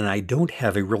too, and I don't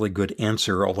have a really good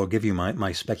answer, although I'll give you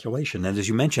my speculation. And as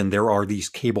you mentioned, there are these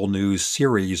cable news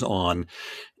series on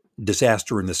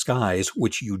disaster in the skies,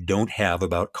 which you don't have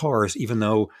about cars, even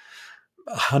though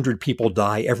 100 people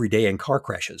die every day in car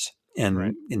crashes.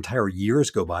 And entire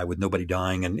years go by with nobody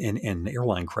dying in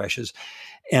airline crashes.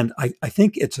 And I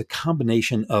think it's a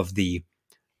combination of the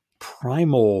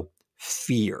primal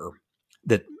fear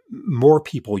that more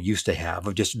people used to have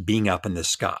of just being up in the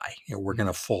sky. We're going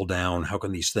to fall down. How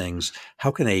can a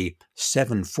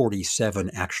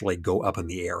 747 actually go up in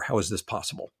the air? How is this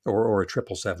possible? Or a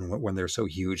 777 when they're so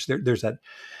huge? There's that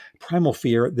primal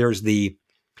fear. There's the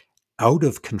out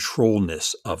of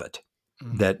controlness of it,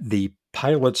 that the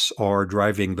pilots are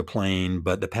driving the plane,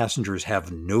 but the passengers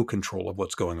have no control of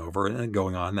what's going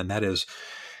on. And that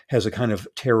has a kind of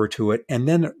terror to it. And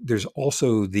then there's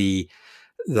also the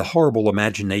horrible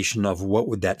imagination of what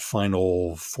would that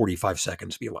final 45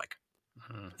 seconds be like.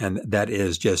 And that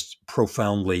is just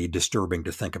profoundly disturbing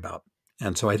to think about.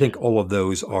 And so I think all of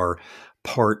those are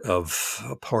part of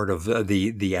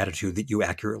the attitude that you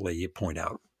accurately point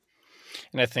out.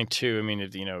 And I think too, I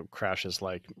mean, crashes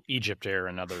like Egypt Air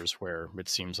and others where it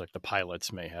seems like the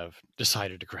pilots may have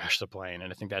decided to crash the plane.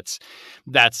 And I think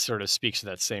that sort of speaks to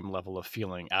that same level of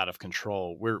feeling out of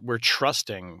control. We're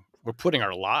putting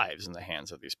our lives in the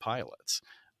hands of these pilots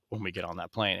when we get on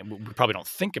that plane. And we probably don't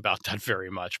think about that very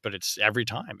much, but it's every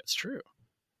time it's true.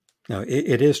 No,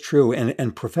 it is true.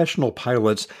 And professional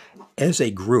pilots as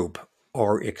a group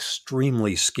are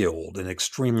extremely skilled and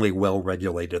extremely well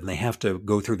regulated. And they have to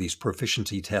go through these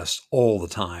proficiency tests all the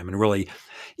time. And really,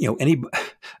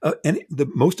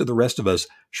 most of the rest of us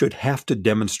should have to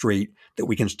demonstrate that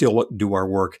we can still do our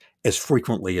work as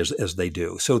frequently as they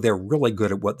do. So they're really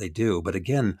good at what they do. But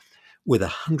again, with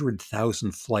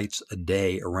 100,000 flights a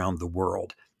day around the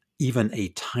world, even a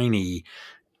tiny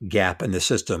gap in the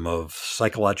system of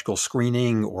psychological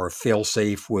screening or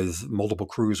fail-safe with multiple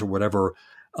crews or whatever,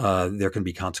 there can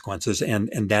be consequences, and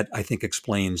that I think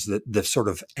explains the sort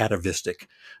of atavistic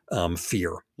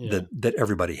fear that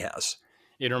everybody has.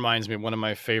 It reminds me of one of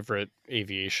my favorite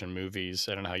aviation movies.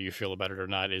 I don't know how you feel about it or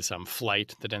not. Is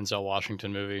Flight, the Denzel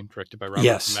Washington movie directed by Robert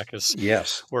Zemeckis,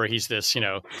 yes, where he's this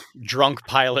drunk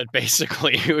pilot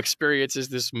basically who experiences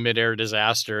this midair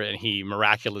disaster, and he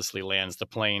miraculously lands the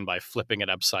plane by flipping it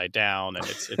upside down, and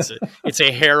it's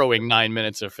a harrowing 9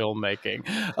 minutes of filmmaking.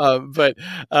 But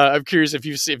I'm curious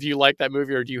if you like that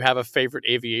movie, or do you have a favorite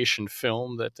aviation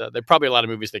film that there are probably a lot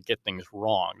of movies that get things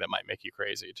wrong that might make you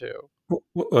crazy too.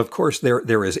 Well, of course,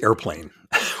 there is Airplane,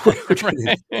 which is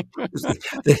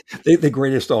the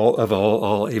greatest of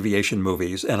all aviation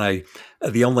movies. And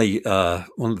the only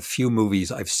one of the few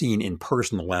movies I've seen in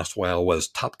person the last while was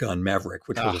Top Gun Maverick,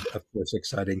 which was of course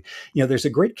exciting. There's a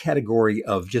great category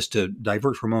of, just to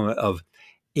divert for a moment, of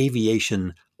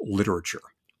aviation literature.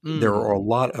 There are a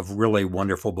lot of really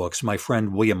wonderful books. My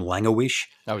friend William Langewish,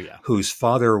 whose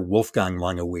father Wolfgang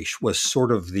Langewish was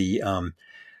sort of the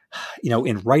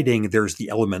in writing, there's the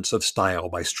elements of style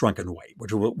by Strunk and White,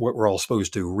 which are what we're all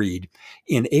supposed to read.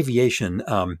 In aviation,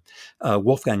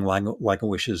 Wolfgang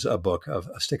Langewish's book of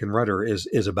Stick and Rudder is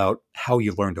about how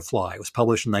you learn to fly. It was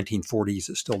published in the 1940s.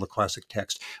 It's still the classic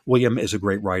text. William is a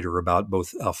great writer about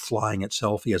both flying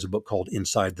itself. He has a book called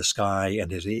Inside the Sky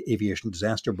and his aviation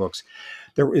disaster books.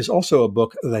 There is also a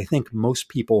book that I think most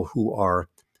people who are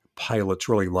pilots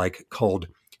really like, called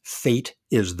Fate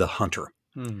is the Hunter,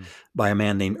 by a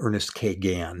man named Ernest K.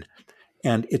 Gann.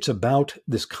 And it's about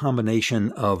this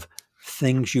combination of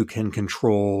things you can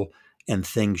control and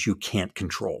things you can't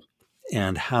control,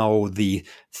 and how the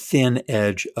thin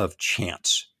edge of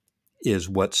chance is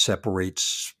what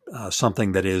separates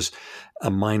something that is a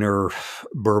minor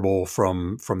burble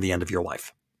from the end of your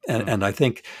life. And I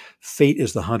think Fate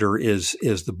is the Hunter is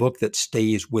the book that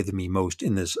stays with me most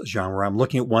in this genre. I'm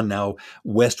looking at one now,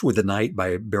 West with the Night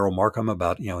by Beryl Markham,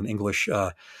 about an English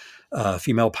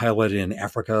female pilot in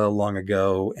Africa long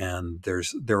ago, and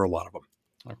there are a lot of them.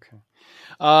 Okay,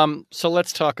 so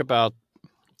let's talk about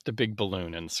the big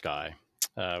balloon in the sky.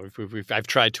 I've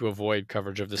tried to avoid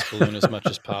coverage of this balloon as much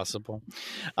as possible.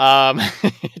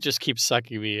 It just keeps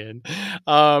sucking me in.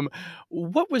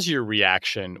 What was your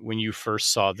reaction when you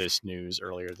first saw this news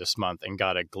earlier this month and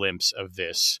got a glimpse of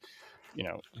this,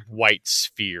 white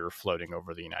sphere floating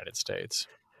over the United States?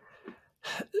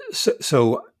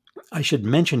 So I should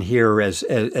mention here,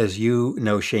 as you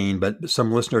know, Shane, but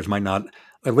some listeners might not.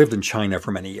 I lived in China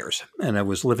for many years, and I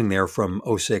was living there from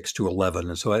 2006 to 2011.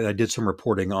 And so I did some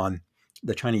reporting on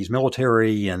the Chinese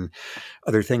military and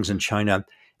other things in China.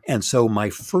 And so my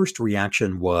first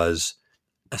reaction was,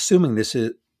 assuming this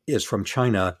is from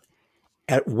China,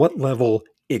 at what level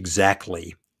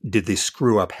exactly did the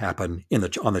screw up happen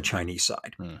on the Chinese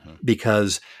side? Mm-hmm.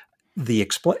 Because the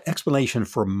explanation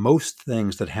for most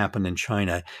things that happen in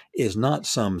China is not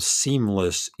some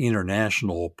seamless,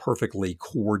 international, perfectly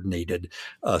coordinated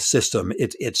system.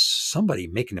 It's somebody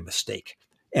making a mistake.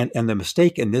 And the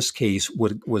mistake in this case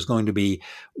was going to be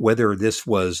whether this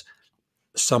was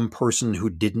some person who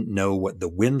didn't know what the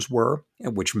winds were,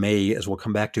 which may, as we'll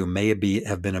come back to,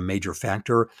 have been a major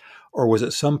factor, or was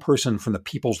it some person from the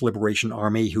People's Liberation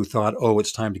Army who thought,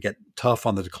 it's time to get tough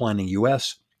on the declining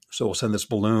U.S., so we'll send this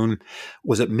balloon?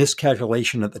 Was it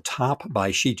miscalculation at the top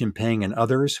by Xi Jinping and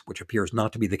others, which appears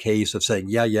not to be the case, of saying,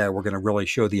 yeah, we're going to really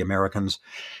show the Americans?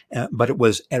 But it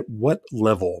was, at what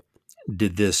level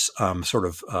did this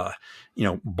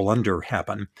blunder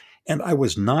happen? And I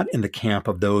was not in the camp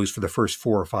of those for the first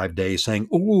 4 or 5 days saying,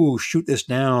 "Ooh, shoot this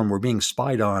down. We're being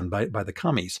spied on by the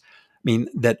commies." I mean,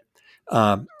 that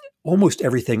almost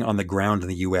everything on the ground in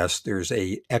the U.S., there's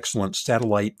a excellent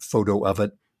satellite photo of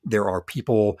it. There are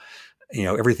people,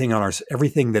 everything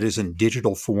that is in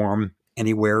digital form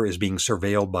anywhere is being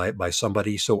surveilled by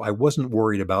somebody. So I wasn't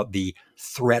worried about the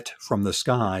threat from the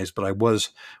skies, but I was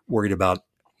worried about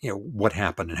what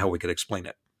happened and how we could explain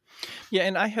it. Yeah,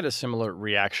 and I had a similar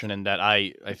reaction in that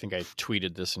I think I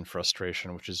tweeted this in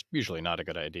frustration, which is usually not a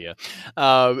good idea.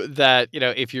 That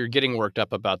if you're getting worked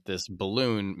up about this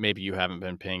balloon, maybe you haven't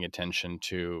been paying attention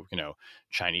to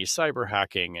Chinese cyber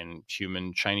hacking and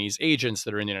human Chinese agents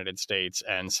that are in the United States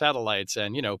and satellites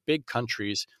and big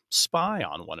countries spy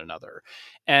on one another,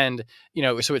 and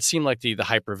so it seemed like the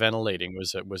hyperventilating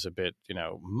was a bit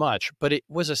much, but it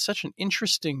was such an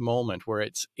interesting moment where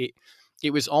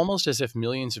it was almost as if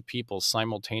millions of people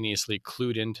simultaneously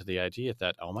clued into the idea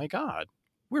that, oh my God,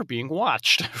 we're being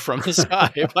watched from the sky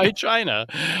by China.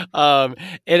 And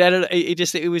I don't know,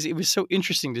 it was so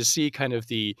interesting to see kind of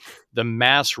the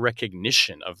mass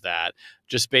recognition of that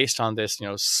just based on this,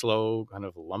 slow kind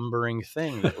of lumbering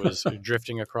thing that was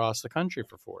drifting across the country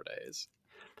for 4 days.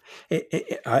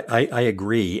 I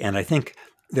agree, and I think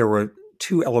there were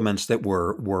two elements that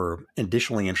were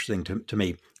additionally interesting to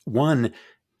me. One,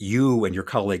 you and your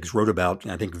colleagues wrote about,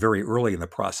 I think, very early in the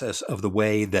process of the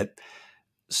way that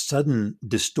sudden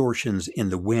distortions in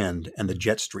the wind and the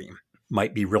jet stream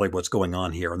might be really what's going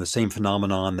on here. And the same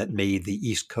phenomenon that made the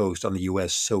East Coast on the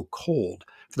U.S. so cold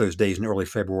for those days in early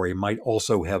February might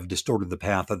also have distorted the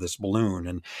path of this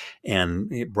balloon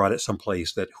and it brought it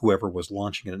someplace that whoever was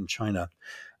launching it in China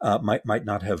might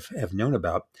not have known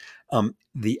about.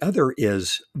 The other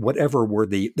is whatever were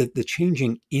the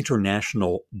changing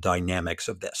international dynamics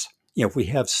of this. If we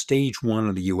have stage one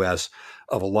in the U.S.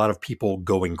 of a lot of people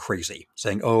going crazy,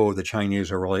 saying, "Oh, the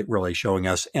Chinese are really showing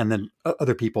us," and then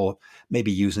other people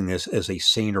maybe using this as a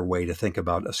saner way to think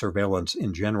about a surveillance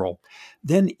in general.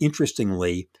 Then,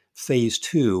 interestingly, phase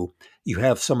two, you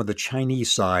have some of the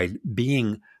Chinese side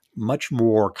being much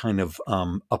more kind of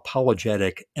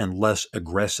apologetic and less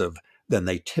aggressive than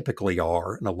they typically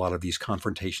are in a lot of these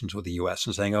confrontations with the U.S.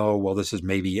 and saying, "Oh, well, this is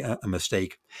maybe a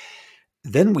mistake."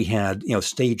 Then we had,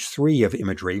 stage three of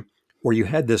imagery where you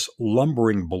had this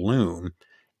lumbering balloon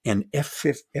and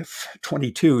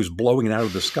F-22s blowing it out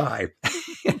of the sky.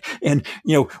 And,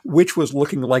 which was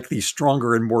looking like the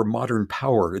stronger and more modern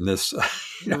power in this.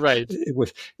 Right. It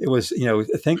was,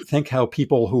 think how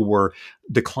people who were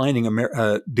declaring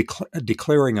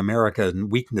American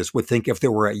weakness would think if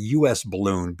there were a U.S.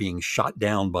 balloon being shot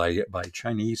down by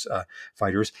Chinese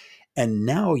fighters. And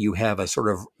now you have a sort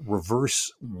of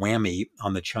reverse whammy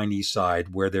on the Chinese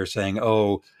side where they're saying,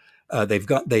 oh,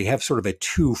 they have sort of a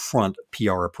two-front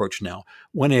PR approach now.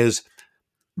 One is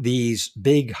these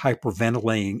big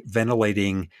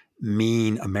ventilating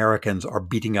mean Americans are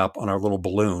beating up on our little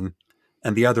balloon.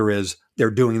 And the other is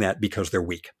they're doing that because they're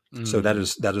weak. So that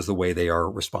is the way they are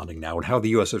responding now. And how the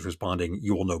U.S. is responding,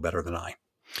 you will know better than I.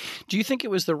 Do you think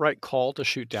it was the right call to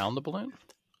shoot down the balloon?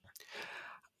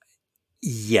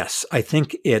 Yes, I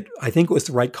think it was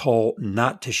the right call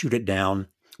not to shoot it down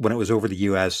when it was over the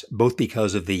U.S., both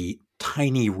because of the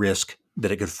tiny risk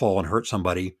that it could fall and hurt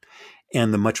somebody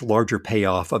and the much larger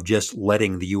payoff of just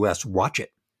letting the U.S. watch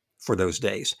it for those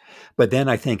days. But then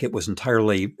I think it was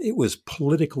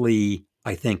politically,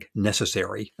 I think,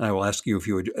 necessary. And I will ask you if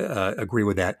you would agree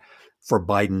with that, for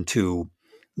Biden to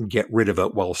get rid of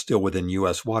it while still within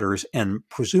U.S. waters. And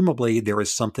presumably there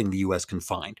is something the U.S. can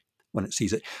find when it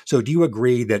sees it. So do you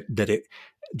agree that it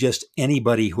just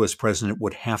anybody who was president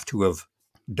would have to have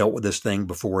dealt with this thing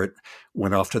before it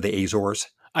went off to the Azores?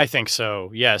 I think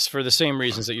so. Yes, for the same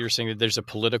reasons that you're saying, that there's a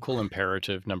political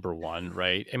imperative, number one,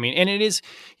 right? I mean, and it is,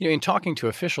 in talking to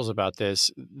officials about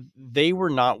this, they were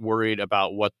not worried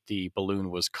about what the balloon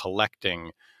was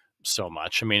collecting so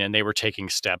much. I mean, and they were taking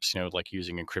steps, like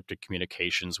using encrypted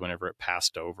communications whenever it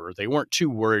passed over. They weren't too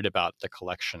worried about the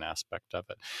collection aspect of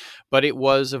it, but it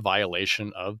was a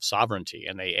violation of sovereignty.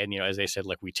 And as they said,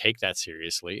 like, we take that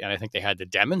seriously. And I think they had to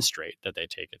demonstrate that they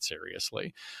take it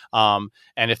seriously. And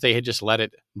if they had just let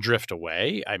it drift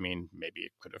away, I mean, maybe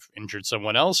it could have injured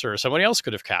someone else, or somebody else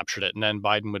could have captured it. And then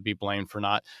Biden would be blamed for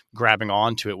not grabbing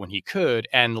onto it when he could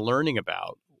and learning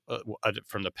about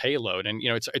from the payload. And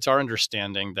it's our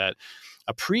understanding that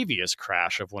a previous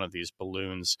crash of one of these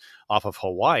balloons off of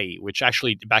Hawaii, which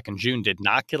actually back in June did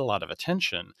not get a lot of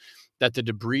attention, that the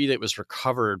debris that was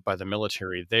recovered by the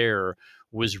military there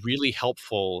was really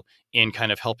helpful in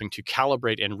kind of helping to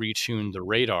calibrate and retune the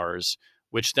radars,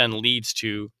 which then leads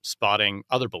to spotting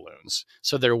other balloons.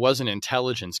 So there was an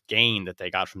intelligence gain that they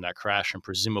got from that crash, and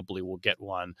presumably will get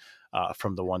one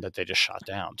from the one that they just shot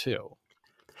down too.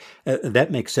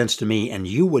 That makes sense to me. And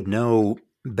you would know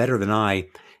better than I.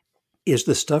 Is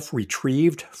the stuff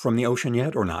retrieved from the ocean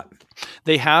yet or not?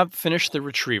 They have finished the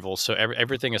retrieval, so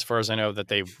everything, as far as I know, that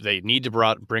they need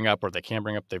to bring up or they can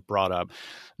bring up, they've brought up,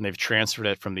 and they've transferred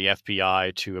it from the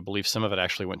FBI to, I believe some of it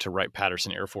actually went to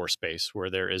Wright-Patterson Air Force Base, where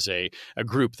there is a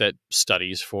group that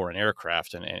studies foreign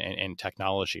aircraft and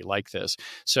technology like this.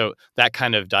 So that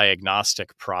kind of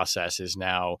diagnostic process is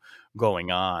now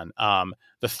going on.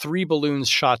 The 3 balloons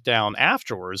shot down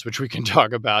afterwards, which we can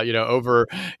talk about, over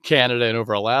Canada and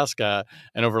over Alaska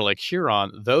and over Lake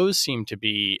Huron, those seem to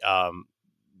be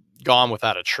gone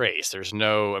without a trace. There's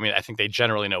no, I mean, I think they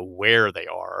generally know where they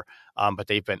are, but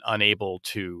they've been unable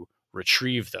to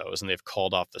retrieve those, and they've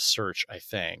called off the search, I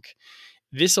think.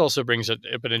 This also brings up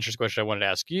an interesting question I wanted to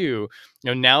ask you.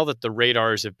 Now that the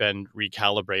radars have been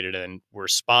recalibrated and we're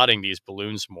spotting these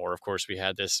balloons more, of course, we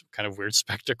had this kind of weird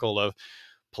spectacle of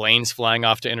planes flying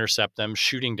off to intercept them,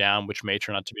 shooting down, which may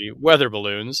turn out to be weather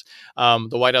balloons. The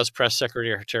White House press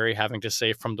secretary having to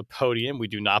say from the podium, we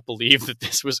do not believe that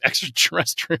this was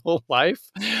extraterrestrial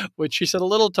life, which she said a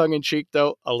little tongue-in-cheek,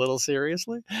 though a little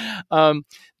seriously.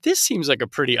 This seems like a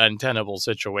pretty untenable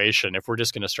situation if we're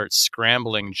just going to start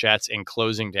scrambling jets and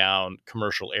closing down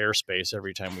commercial airspace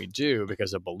every time we do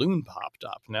because a balloon popped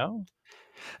up, no?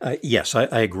 Yes, I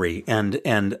agree. And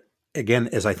again,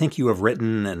 as I think you have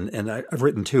written, and I've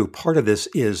written too, part of this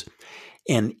is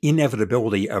an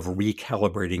inevitability of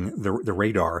recalibrating the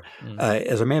radar.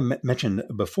 As I may have mentioned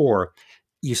before,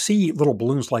 you see little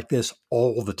balloons like this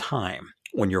all the time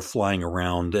when you're flying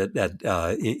around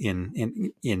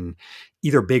in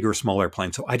either big or small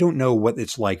airplanes. So I don't know what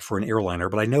it's like for an airliner,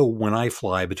 but I know when I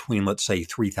fly between, let's say,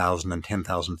 3,000 and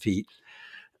 10,000 feet,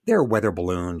 there are weather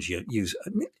balloons.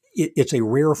 It's a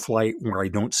rare flight where I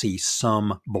don't see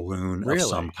some balloon of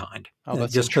some Really? kind. Oh,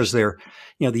 that's Just because interesting.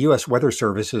 the U.S. Weather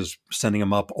Service is sending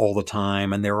them up all the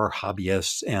time, and there are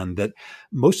hobbyists, and that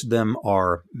most of them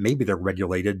are, maybe they're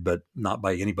regulated, but not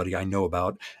by anybody I know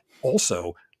about.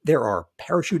 Also, there are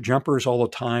parachute jumpers all the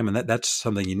time, and that's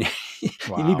something you need.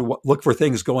 You need Wow. to look for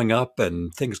things going up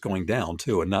and things going down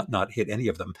too, and not hit any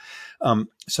of them.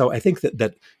 So I think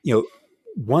that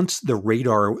once the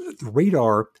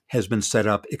radar has been set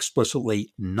up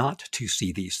explicitly not to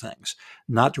see these things,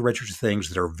 not to register things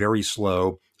that are very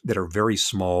slow, that are very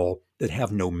small, that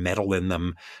have no metal in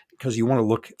them, because you want to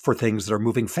look for things that are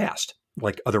moving fast,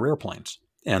 like other airplanes,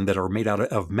 and that are made out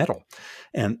of metal.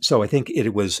 And so I think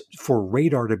it was, for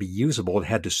radar to be usable, it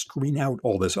had to screen out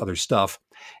all this other stuff.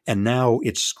 And now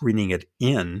it's screening it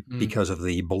in Mm. because of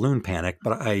the balloon panic.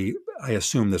 But I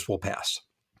assume this will pass.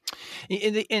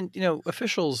 And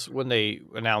officials, when they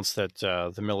announced that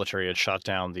the military had shot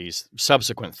down these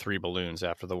subsequent 3 balloons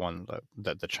after the one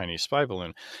that the Chinese spy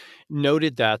balloon,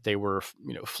 noted that they were,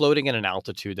 floating at an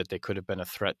altitude that they could have been a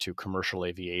threat to commercial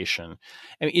aviation.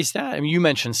 I mean, I mean, you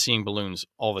mentioned seeing balloons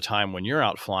all the time when you're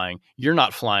out flying. You're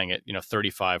not flying at,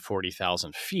 35,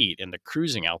 40,000 feet in the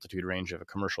cruising altitude range of a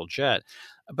commercial jet.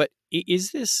 But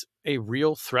is this a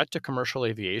real threat to commercial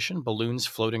aviation, balloons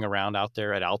floating around out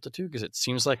there at altitude? Because it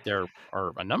seems like there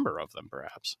are a number of them,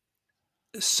 perhaps.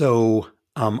 So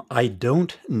I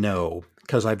don't know,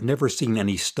 because I've never seen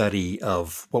any study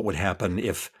of what would happen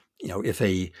if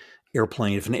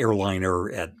if an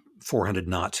airliner at 400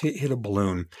 knots hit a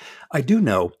balloon. I do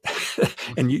know,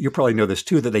 and you probably know this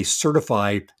too, that they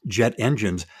certify jet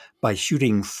engines by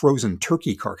shooting frozen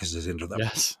turkey carcasses into them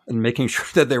Yes. and making sure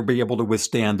that they'll be able to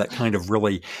withstand that kind of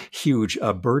really huge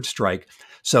bird strike.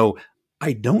 So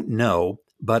I don't know,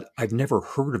 but I've never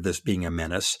heard of this being a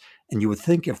menace. And you would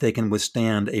think if they can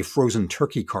withstand a frozen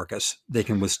turkey carcass, they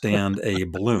can withstand a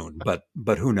balloon.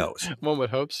 But who knows? One would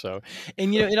hope so.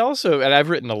 And it also, and I've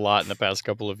written a lot in the past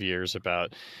couple of years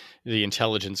about the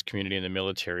intelligence community and the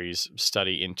military's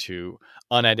study into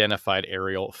unidentified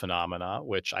aerial phenomena,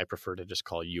 which I prefer to just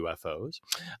call UFOs.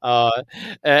 And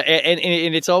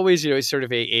it's always, sort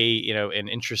of an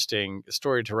interesting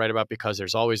story to write about, because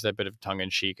there's always that bit of tongue in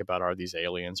cheek about, are these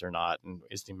aliens or not? And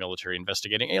is the military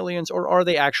investigating aliens, or are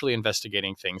they actually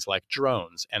investigating things like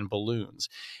drones and balloons?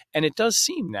 And it does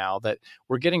seem now that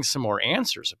we're getting some more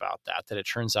answers about that it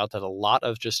turns out that a lot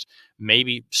of just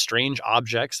maybe strange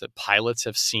objects that pilots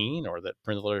have seen or that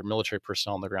military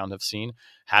personnel on the ground have seen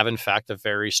have in fact a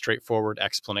very straightforward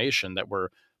explanation that we're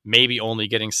maybe only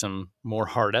getting some more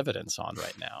hard evidence on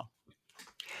right now.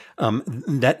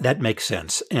 That makes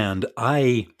sense. And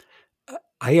I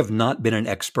have not been an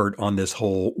expert on this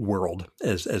whole world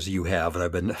as you have, and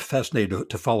I've been fascinated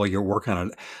to follow your work on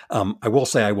it. I will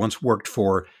say I once worked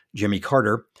for Jimmy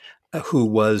Carter, who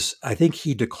was, I think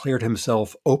he declared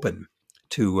himself open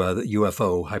to the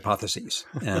UFO hypotheses,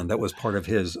 and that was part of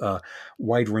his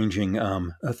wide-ranging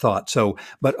thought. So,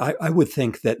 but I would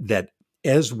think that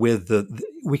as with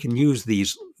we can use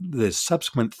the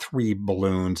subsequent three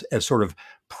balloons as sort of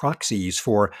proxies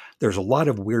for there's a lot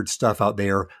of weird stuff out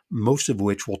there, most of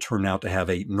which will turn out to have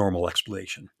a normal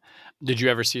explanation. Did you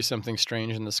ever see something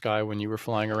strange in the sky when you were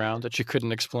flying around that you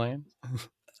couldn't explain?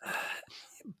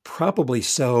 Probably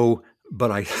so,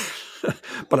 but I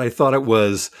but I thought it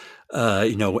was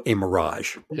a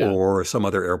mirage Yeah. or some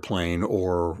other airplane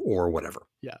or whatever.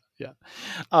 Yeah,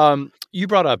 yeah. You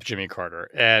brought up Jimmy Carter,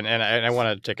 and I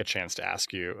want to take a chance to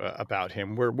ask you about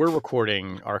him. We're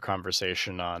recording our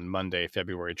conversation on Monday,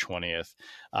 February 20th,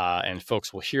 and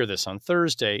folks will hear this on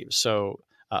Thursday. So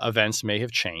events may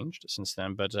have changed since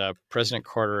then, but President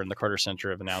Carter and the Carter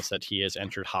Center have announced that he has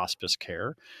entered hospice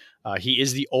care. He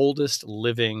is the oldest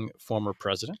living former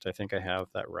president. I think I have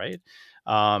that right.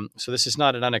 So this is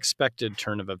not an unexpected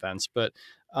turn of events, but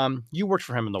you worked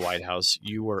for him in the White House.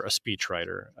 You were a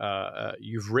speechwriter.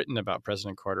 You've written about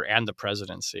President Carter and the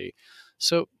presidency.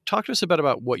 So talk to us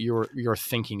about what you're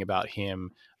thinking about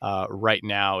him right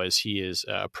now as he is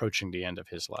approaching the end of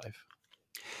his life.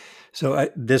 So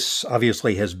this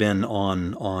obviously has been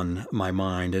on my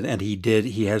mind, and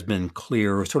he has been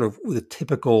clear, sort of with a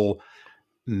typical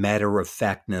matter of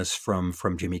factness from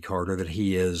Jimmy Carter that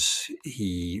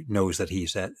he knows that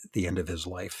he's at the end of his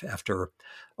life after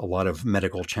a lot of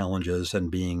medical challenges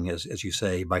and being, as you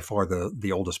say, by far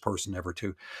the oldest person ever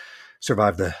to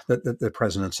survive the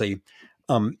presidency.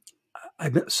 Um,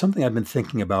 something I've been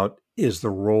thinking about is the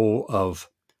role of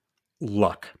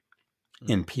luck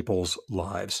in people's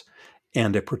lives,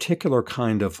 and a particular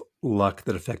kind of luck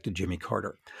that affected Jimmy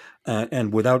Carter.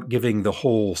 And without giving the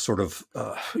whole sort of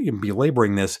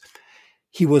belaboring this,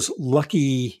 he was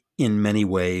lucky in many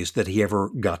ways that he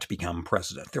ever got to become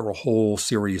president. There were a whole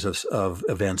series of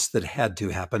events that had to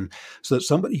happen so that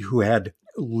somebody who had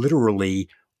literally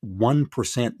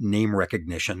 1% name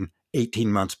recognition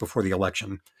 18 months before the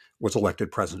election was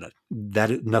elected president.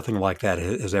 Nothing like that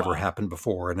has ever happened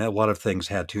before. And a lot of things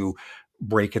had to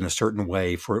break in a certain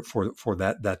way for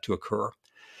that to occur.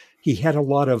 He had a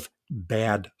lot of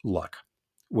bad luck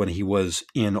when he was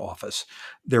in office.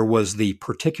 There was the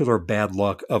particular bad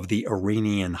luck of the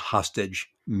Iranian hostage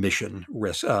mission,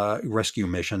 rescue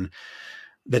mission,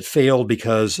 that failed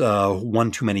because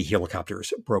one too many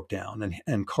helicopters broke down.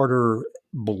 And Carter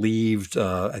believed,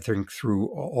 I think through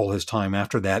all his time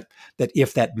after that, that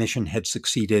if that mission had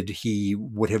succeeded, he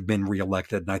would have been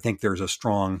reelected. And I think there's a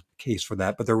strong case for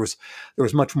that. But there was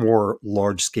much more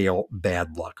large scale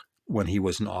bad luck when he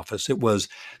was in office. It was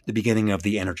the beginning of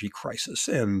the energy crisis,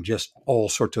 and just all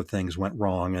sorts of things went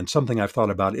wrong. And something I've thought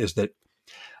about is that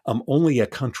only a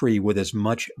country with as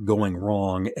much going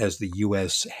wrong as the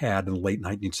U.S. had in the late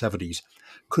 1970s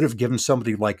could have given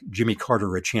somebody like Jimmy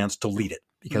Carter a chance to lead it,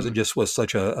 because it just was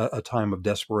such a time of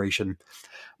desperation.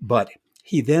 But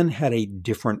he then had a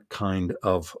different kind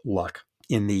of luck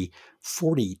in the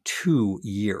 42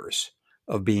 years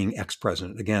of being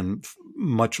ex-president, again,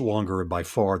 much longer by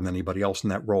far than anybody else in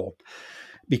that role,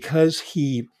 because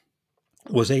he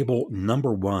was able,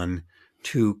 number one,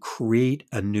 to create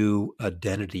a new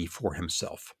identity for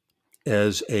himself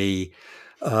as a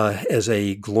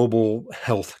global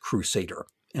health crusader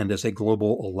and as a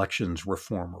global elections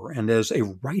reformer and as a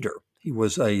writer. He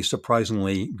was a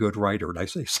surprisingly good writer, and I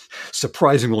say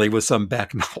surprisingly with some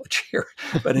back knowledge here,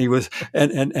 but he was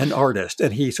an artist,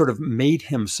 and he sort of made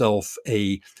himself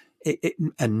a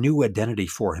new identity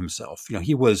for himself.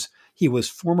 He was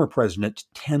former president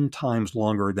 10 times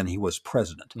longer than he was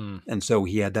president. And so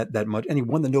he had that much, and he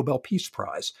won the Nobel Peace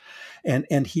Prize.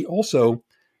 And he also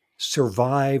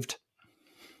survived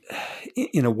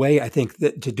in a way, I think,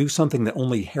 that to do something that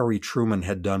only Harry Truman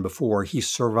had done before. He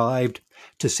survived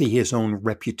to see his own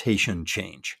reputation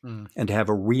change and to have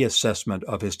a reassessment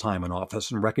of his time in office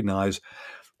and recognize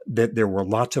that there were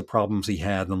lots of problems he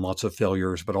had and lots of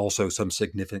failures, but also some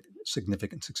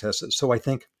significant successes. So I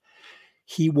think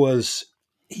he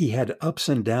had ups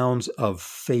and downs of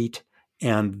fate,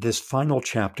 and this final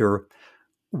chapter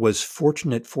was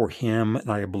fortunate for him, and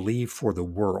I believe for the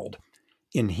world,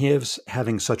 in his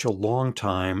having such a long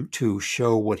time to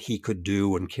show what he could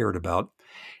do and cared about,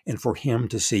 and for him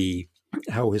to see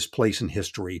how his place in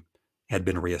history had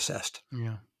been reassessed.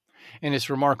 Yeah. And it's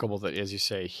remarkable that, as you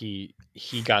say, he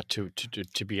got to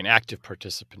be an active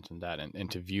participant in that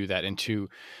and to view that, and to,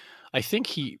 I think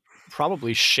he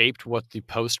probably shaped what the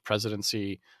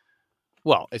post-presidency,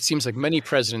 well, it seems like many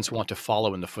presidents want to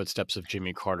follow in the footsteps of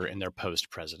Jimmy Carter in their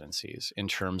post-presidencies in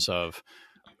terms of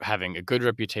having a good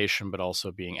reputation, but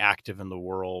also being active in the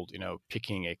world,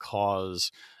 picking a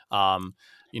cause,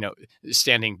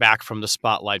 standing back from the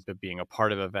spotlight, but being a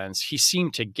part of events. He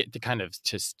seemed to get to kind of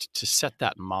to set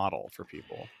that model for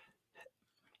people.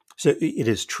 So it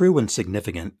is true and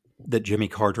significant that Jimmy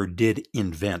Carter did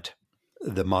invent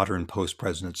the modern post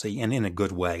presidency, and in a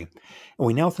good way. And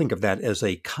we now think of that as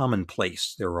a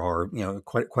commonplace. There are,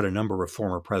 quite a number of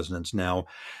former presidents now,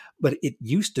 but it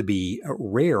used to be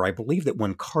rare. I believe that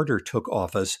when Carter took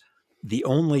office, the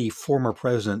only former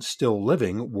presidents still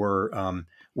living were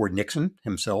Nixon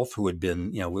himself, who had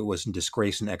been, was in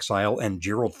disgrace and exile, and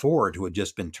Gerald Ford, who had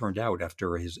just been turned out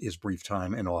after his brief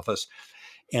time in office.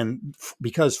 And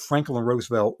because Franklin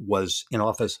Roosevelt was in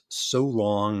office so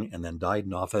long and then died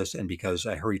in office, and because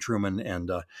Harry Truman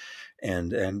and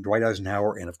Dwight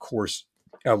Eisenhower and of course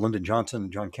Lyndon Johnson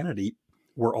and John Kennedy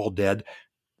were all dead,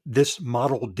 this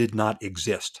model did not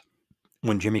exist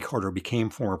when Jimmy Carter became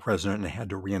former president and had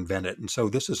to reinvent it. And so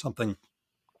this is something,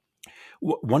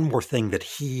 one more thing that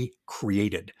he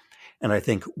created, and I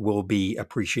think will be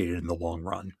appreciated in the long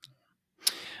run.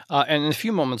 And in the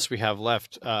few moments we have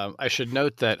left, I should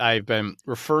note that I've been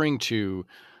referring to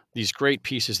these great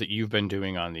pieces that you've been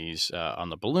doing on these, on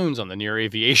the balloons, on the near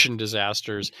aviation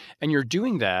disasters, and you're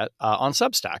doing that on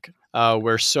Substack,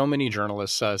 where so many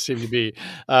journalists seem to be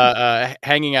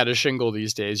hanging out a shingle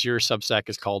these days. Your Substack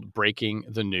is called Breaking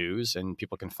the News, and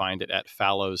people can find it at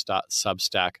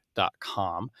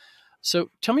fallows.substack.com.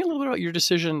 So tell me a little bit about your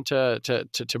decision to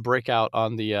break out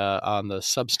on the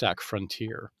Substack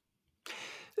frontier.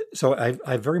 So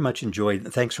I very much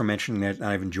enjoyed, thanks for mentioning it.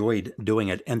 I've enjoyed doing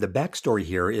it. And the backstory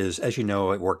here is, as you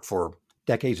know, I worked for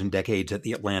decades and decades at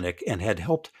The Atlantic and had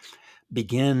helped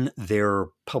begin their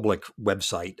public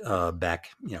website back,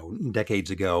 decades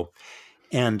ago,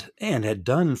 and had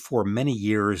done for many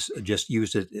years, just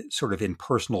used it sort of in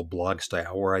personal blog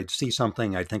style, where I'd see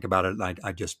something, I'd think about it, and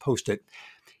I'd just post it.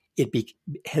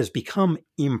 Has become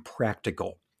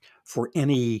impractical for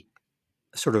any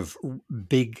sort of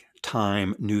big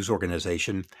time news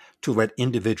organization to let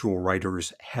individual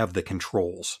writers have the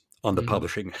controls on the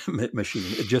publishing machine.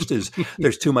 It just is,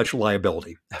 there's too much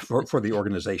liability for the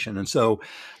organization. And so,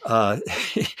 as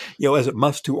it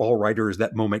must to all writers,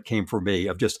 that moment came for me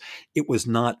of just, it was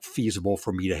not feasible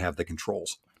for me to have the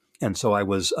controls. And so I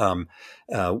was,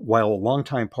 while a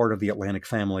longtime part of the Atlantic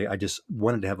family, I just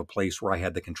wanted to have a place where I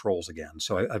had the controls again.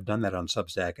 So I've done that on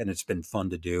Substack, and it's been fun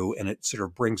to do. And it sort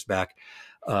of brings back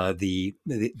the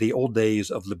old days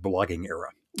of the blogging era,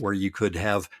 where you could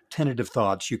have tentative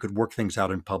thoughts, you could work things out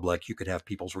in public, you could have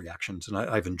people's reactions. And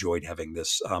I've enjoyed having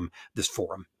this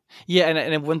forum. Yeah,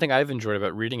 and one thing I've enjoyed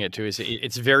about reading it too is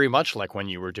it's very much like when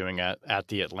you were doing it at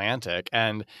the Atlantic,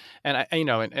 and I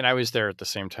and I was there at the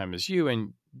same time as you,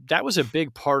 and that was a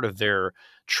big part of their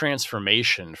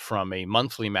transformation from a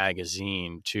monthly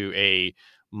magazine to a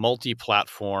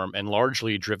multi-platform and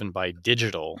largely driven by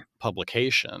digital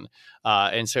publication.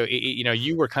 And so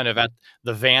you were kind of at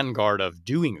the vanguard of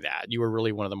doing that. You were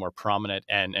really one of the more prominent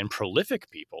and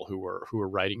prolific people who were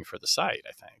writing for the site,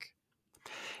 I think.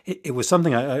 It was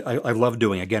something I love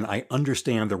doing. Again, I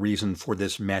understand the reason for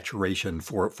this maturation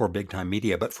for big time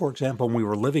media. But for example, when we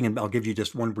were living in, I'll give you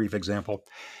just one brief example.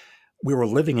 We were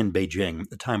living in Beijing at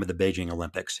the time of the Beijing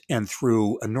Olympics, and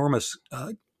through enormous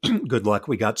good luck,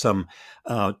 we got some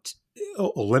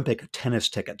Olympic tennis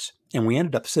tickets, and we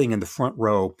ended up sitting in the front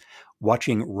row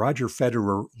watching Roger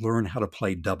Federer learn how to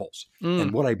play doubles.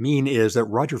 And what I mean is that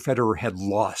Roger Federer had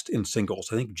lost in singles.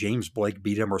 I think James Blake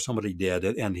beat him or somebody did.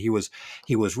 And he was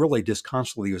really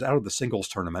disconsolate. He was out of the singles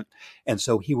tournament. And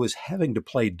so he was having to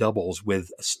play doubles with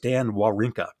Stan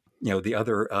Wawrinka, the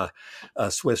other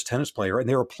Swiss tennis player. And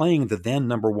they were playing the then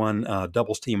number one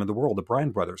doubles team in the world, the Bryan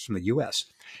brothers from the U.S.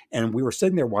 And we were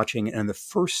sitting there watching, and in the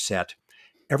first set,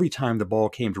 every time the ball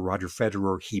came to Roger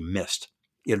Federer, he missed.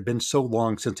 It had been so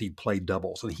long since he'd played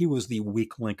doubles, and he was the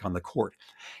weak link on the court.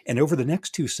 And over the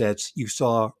next two sets, you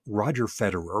saw Roger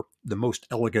Federer, the most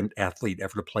elegant athlete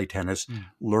ever to play tennis,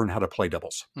 learn how to play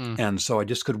doubles. And so I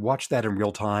just could watch that in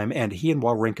real time, and he and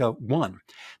Wawrinka won.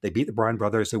 They beat the Bryan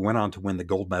brothers. They went on to win the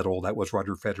gold medal. That was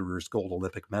Roger Federer's gold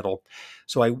Olympic medal.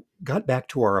 So I got back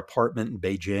to our apartment in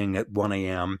Beijing at 1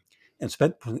 a.m., and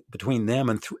spent between them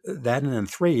and that and then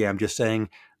 3 a.m. just saying,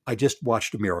 I just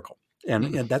watched a miracle.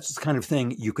 And that's the kind of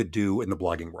thing you could do in the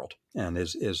blogging world, and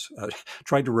is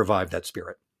trying to revive that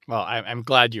spirit. Well, I'm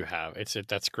glad you have.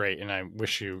 That's great, and I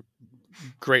wish you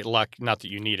great luck. Not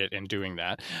that you need it in doing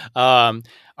that.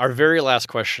 Our very last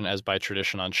question, as by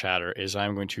tradition on Chatter, is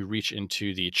I'm going to reach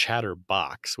into the Chatter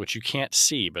box, which you can't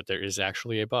see, but there is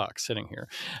actually a box sitting here,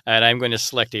 and I'm going to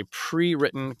select a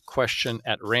pre-written question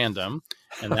at random,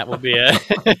 and that will be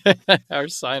our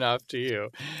sign off to you.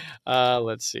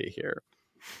 Let's see here.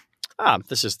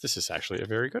 This is actually a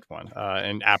very good one,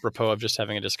 and apropos of just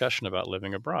having a discussion about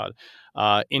living abroad.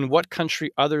 In what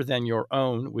country other than your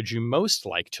own would you most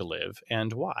like to live,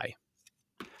 and why?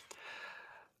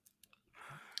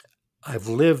 I've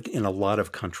lived in a lot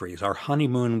of countries. Our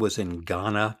honeymoon was in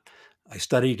Ghana. I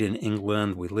studied in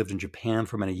England. We lived in Japan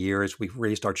for many years. We've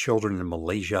raised our children in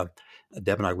Malaysia.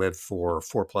 Deb and I lived for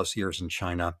 4+ years in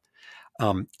China.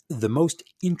 The most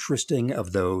interesting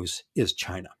of those is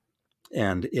China.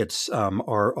 And it's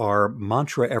our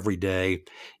mantra every day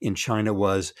in China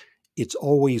was, it's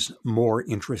always more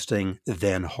interesting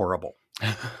than horrible.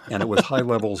 And it was high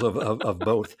levels of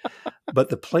both. But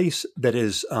the place that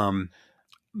is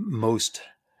most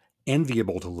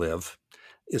enviable to live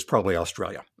is probably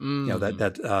Australia.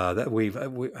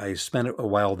 I spent a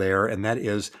while there, and that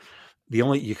is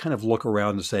you kind of look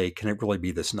around and say, can it really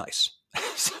be this nice?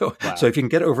 So if you can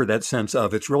get over that sense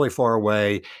of it's really far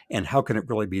away and how can it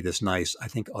really be this nice, I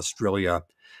think Australia,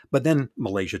 but then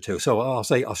Malaysia too. So I'll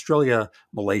say Australia,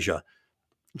 Malaysia,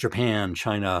 Japan,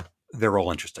 China, they're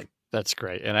all interesting. That's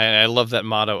great. And I love that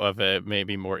motto of it may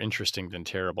be more interesting than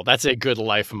terrible. That's a good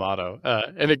life motto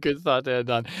and a good thought to end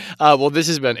on. Well, this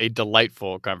has been a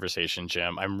delightful conversation,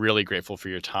 Jim. I'm really grateful for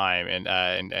your time.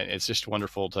 And it's just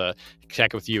wonderful to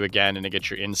check with you again and to get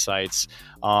your insights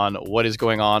on what is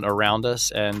going on around us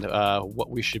and what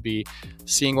we should be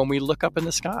seeing when we look up in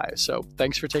the sky. So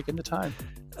thanks for taking the time.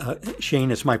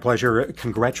 Shane, it's my pleasure.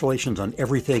 Congratulations on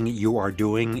everything you are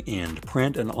doing in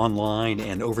print and online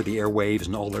and over the airwaves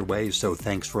and all their ways. So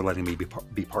thanks for letting me be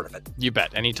part of it. You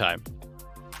bet. Anytime.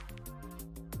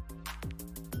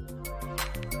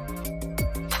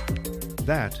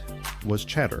 That was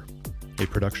Chatter, a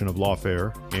production of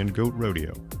Lawfare and Goat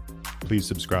Rodeo. Please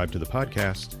subscribe to the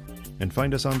podcast and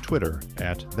find us on Twitter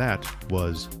at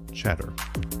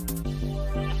ThatWasChatter.